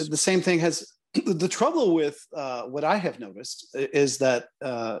works. The same thing has. The trouble with what I have noticed is that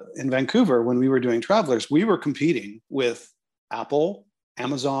in Vancouver, when we were doing Travelers, we were competing with Apple,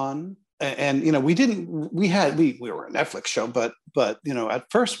 Amazon, and we were a Netflix show, but at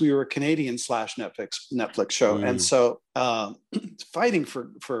first we were a Canadian / Netflix show, and so fighting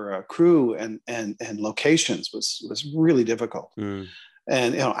for crew and locations was really difficult, and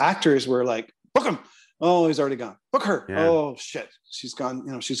actors were like, book him. Oh, he's already gone. Book her. Yeah. Oh shit, she's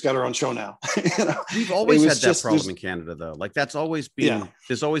gone. She's got her own show now. We've always had that problem in Canada, though. Like that's always been. Yeah.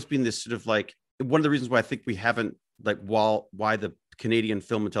 There's always been this sort of like one of the reasons why I think we haven't why the Canadian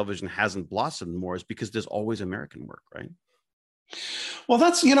film and television hasn't blossomed more is because there's always American work, right? Well,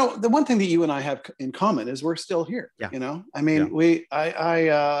 that's, you know, the one thing that you and I have in common is we're still here. Yeah. You know, I mean,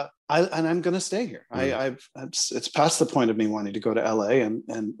 and I'm going to stay here. It's past the point of me wanting to go to LA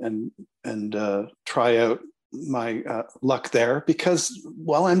and try out my luck there because,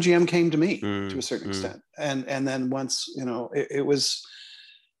 well, MGM came to me to a certain extent. And then once, you know, it was,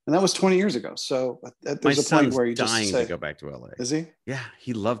 and that was 20 years ago. So there's a point where you just dying say, to go back to LA. Is he? Yeah,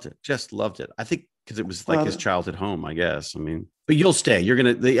 he loved it. Just loved it. I think because it was like his childhood home, I guess. I mean, but you'll stay. You're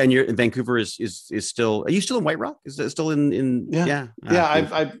gonna, and you're in Vancouver is still. Are you still in White Rock? Is it still in? Yeah.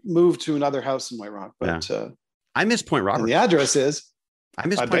 I've moved to another house in White Rock, but I miss Point Roberts. The address is. I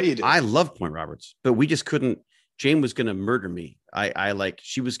bet you did. I love Point Roberts, but we just couldn't. Jane was going to murder me.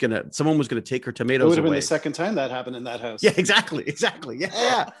 Someone was going to take her tomatoes away. It would have been the second time that happened in that house. Yeah, exactly.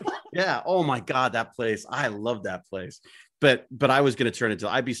 Yeah. Yeah. Oh my God, that place. I love that place. But I was going to turn it to,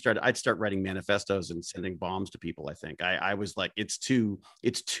 I'd start writing manifestos and sending bombs to people. I think I was like, it's too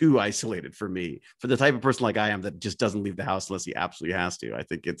isolated for me, for the type of person like I am that just doesn't leave the house unless he absolutely has to. I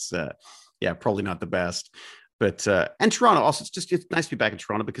think it's, probably not the best. But and Toronto also, it's nice to be back in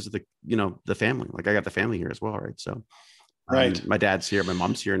Toronto because of the family. Like I got the family here as well, right? So, right. My dad's here, my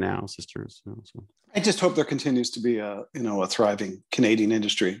mom's here now, sisters. So. I just hope there continues to be a thriving Canadian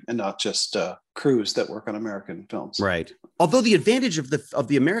industry and not just crews that work on American films. Right. Although the advantage of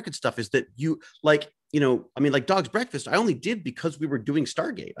the American stuff is that like Dog's Breakfast, I only did because we were doing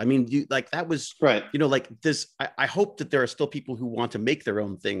Stargate. I mean, that was right. Like this, I hope that there are still people who want to make their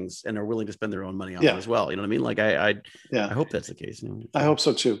own things and are willing to spend their own money on it as well. You know what I mean? Like I hope that's the case. I hope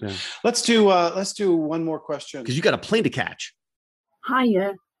so too. Yeah. Let's do one more question. Because you got a plane to catch.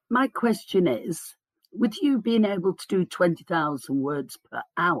 Hiya. My question is, with you being able to do 20,000 words per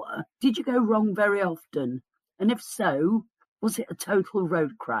hour, did you go wrong very often? And if so, was it a total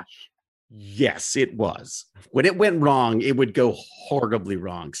road crash? Yes, it was. When it went wrong, it would go horribly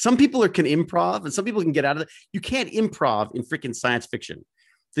wrong. Some people can improv and some people can get out of it. You can't improv in freaking science fiction.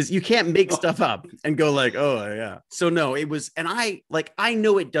 You can't make stuff up and go like, oh yeah. So no, it was, and I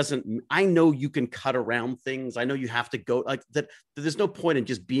know it doesn't, I know you can cut around things. I know you have to go like that. There's no point in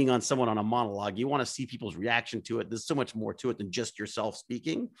just being on someone on a monologue. You want to see people's reaction to it. There's so much more to it than just yourself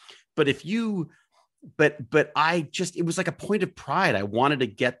speaking. But it was like a point of pride. I wanted to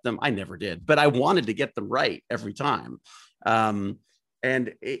get them. I never did, but I wanted to get them right every time. And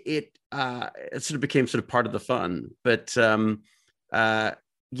it sort of became sort of part of the fun, but,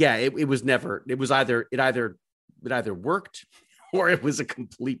 it was never. It was either worked or it was a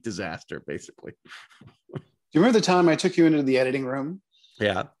complete disaster, basically. Do you remember the time I took you into the editing room?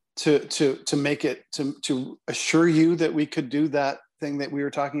 Yeah. To make it to assure you that we could do that thing that we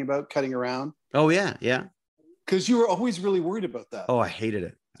were talking about, cutting around. Oh yeah, yeah. Because you were always really worried about that. Oh, I hated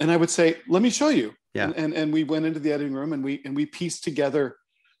it. And I would say, "Let me show you." Yeah. And we went into the editing room and we pieced together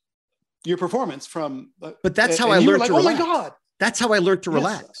your performance from. But that's how I learned to relax. Oh my God. That's how I learned to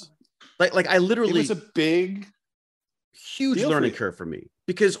relax. Like I literally. It was a huge learning curve for me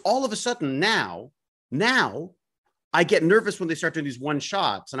because all of a sudden now I get nervous when they start doing these one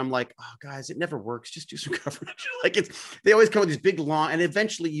shots and I'm like, oh guys, it never works. Just do some coverage. They always come with these big long, and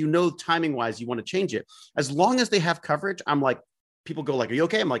eventually, timing wise, you want to change it. As long as they have coverage, I'm like, people go like, are you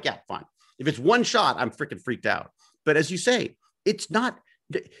okay? I'm like, yeah, fine. If it's one shot, I'm freaking freaked out. But as you say, it's not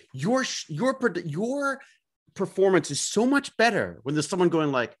your performance is so much better when there's someone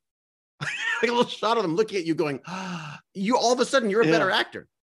going like a little shot of them looking at you going, you all of a sudden you're a better actor.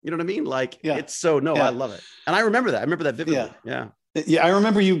 You know what I mean? It's so, I love it. And I remember that. I remember that vividly. Yeah. I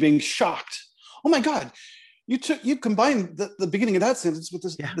remember you being shocked. Oh my God. You combined the beginning of that sentence with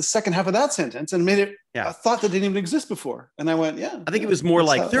the second half of that sentence and made it a thought that didn't even exist before. And I went, I think it was more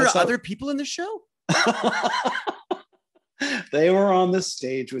like there are other people in the show. They were on the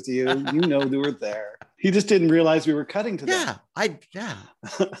stage with you. They were there. He just didn't realize we were cutting to them.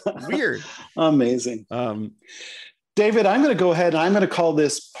 Weird. Amazing. David, I'm going to go ahead and I'm going to call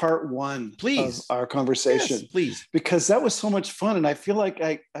this part one please. Of our conversation. Yes, please. Because that was so much fun. And I feel like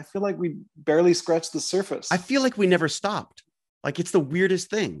we barely scratched the surface. I feel like we never stopped. Like it's the weirdest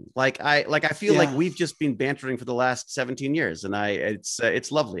thing. I feel like we've just been bantering for the last 17 years. And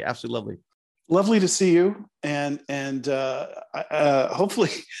it's lovely. Absolutely lovely. Lovely to see you. And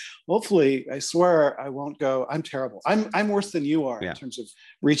hopefully, I swear I won't go. I'm terrible. I'm worse than you are in terms of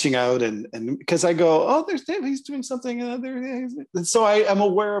reaching out and because I go, oh, there's Dave. He's doing something. And so I am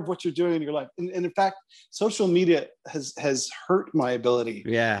aware of what you're doing in your life. And in fact, social media has hurt my ability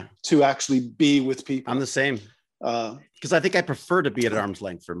to actually be with people. I'm the same. Because I think I prefer to be at arm's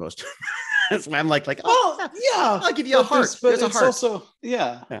length for most. That's why I'm like, yeah, I'll give you a heart. But There's a it's heart. also,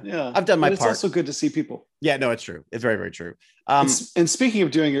 yeah. I've done my part. It's also good to see people. Yeah, no, it's true. It's very, very true. And speaking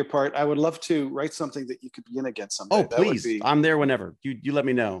of doing your part, I would love to write something that you could be in against someday. Oh, please. I'm there whenever. You let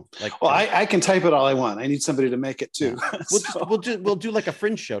me know. Well, I can type it all I want. I need somebody to make it too. Yeah. We'll do like a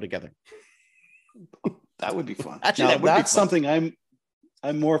Fringe show together. That would be fun. Actually, that's something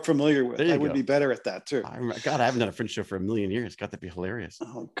I'm more familiar with. I would be better at that too. God, I haven't done a Fringe show for a million years. God, that'd be hilarious.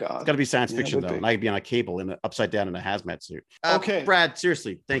 Oh God, it's got to be science fiction though, and I'd be on a cable and upside down in a hazmat suit. Okay, Brad,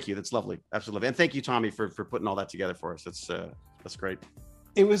 seriously, thank you. That's lovely, absolutely, and thank you, Tommy, for putting all that together for us. That's great.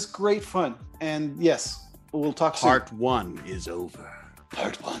 It was great fun, and yes, we'll talk soon. Part 1 is over.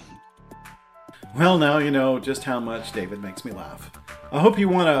 Part 1. Well, now you know just how much David makes me laugh. I hope you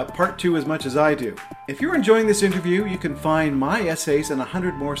want a part 2 as much as I do. If you're enjoying this interview, you can find my essays and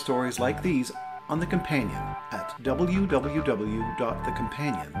 100 more stories like these on The Companion at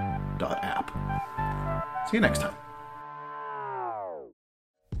www.thecompanion.app. See you next time.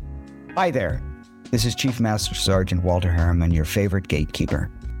 Hi there. This is Chief Master Sergeant Walter Harriman, your favorite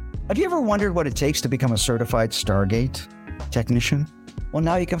gatekeeper. Have you ever wondered what it takes to become a certified Stargate technician? Well,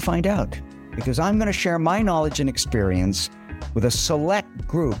 now you can find out, because I'm going to share my knowledge and experience with a select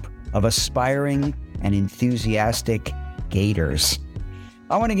group of aspiring and enthusiastic gators.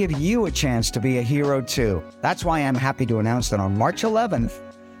 I want to give you a chance to be a hero too. That's why I'm happy to announce that on March 11th,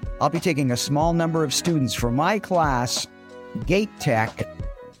 I'll be taking a small number of students for my class, Gate Tech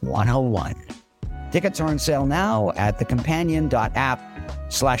 101. Tickets are on sale now at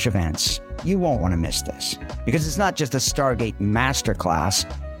thecompanion.app/events. You won't want to miss this, because it's not just a Stargate Masterclass,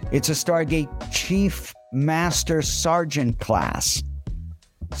 it's a Stargate Chief Master Sergeant class.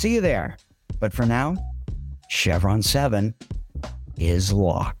 See you there. But for now, Chevron 7 is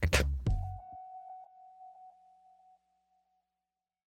locked.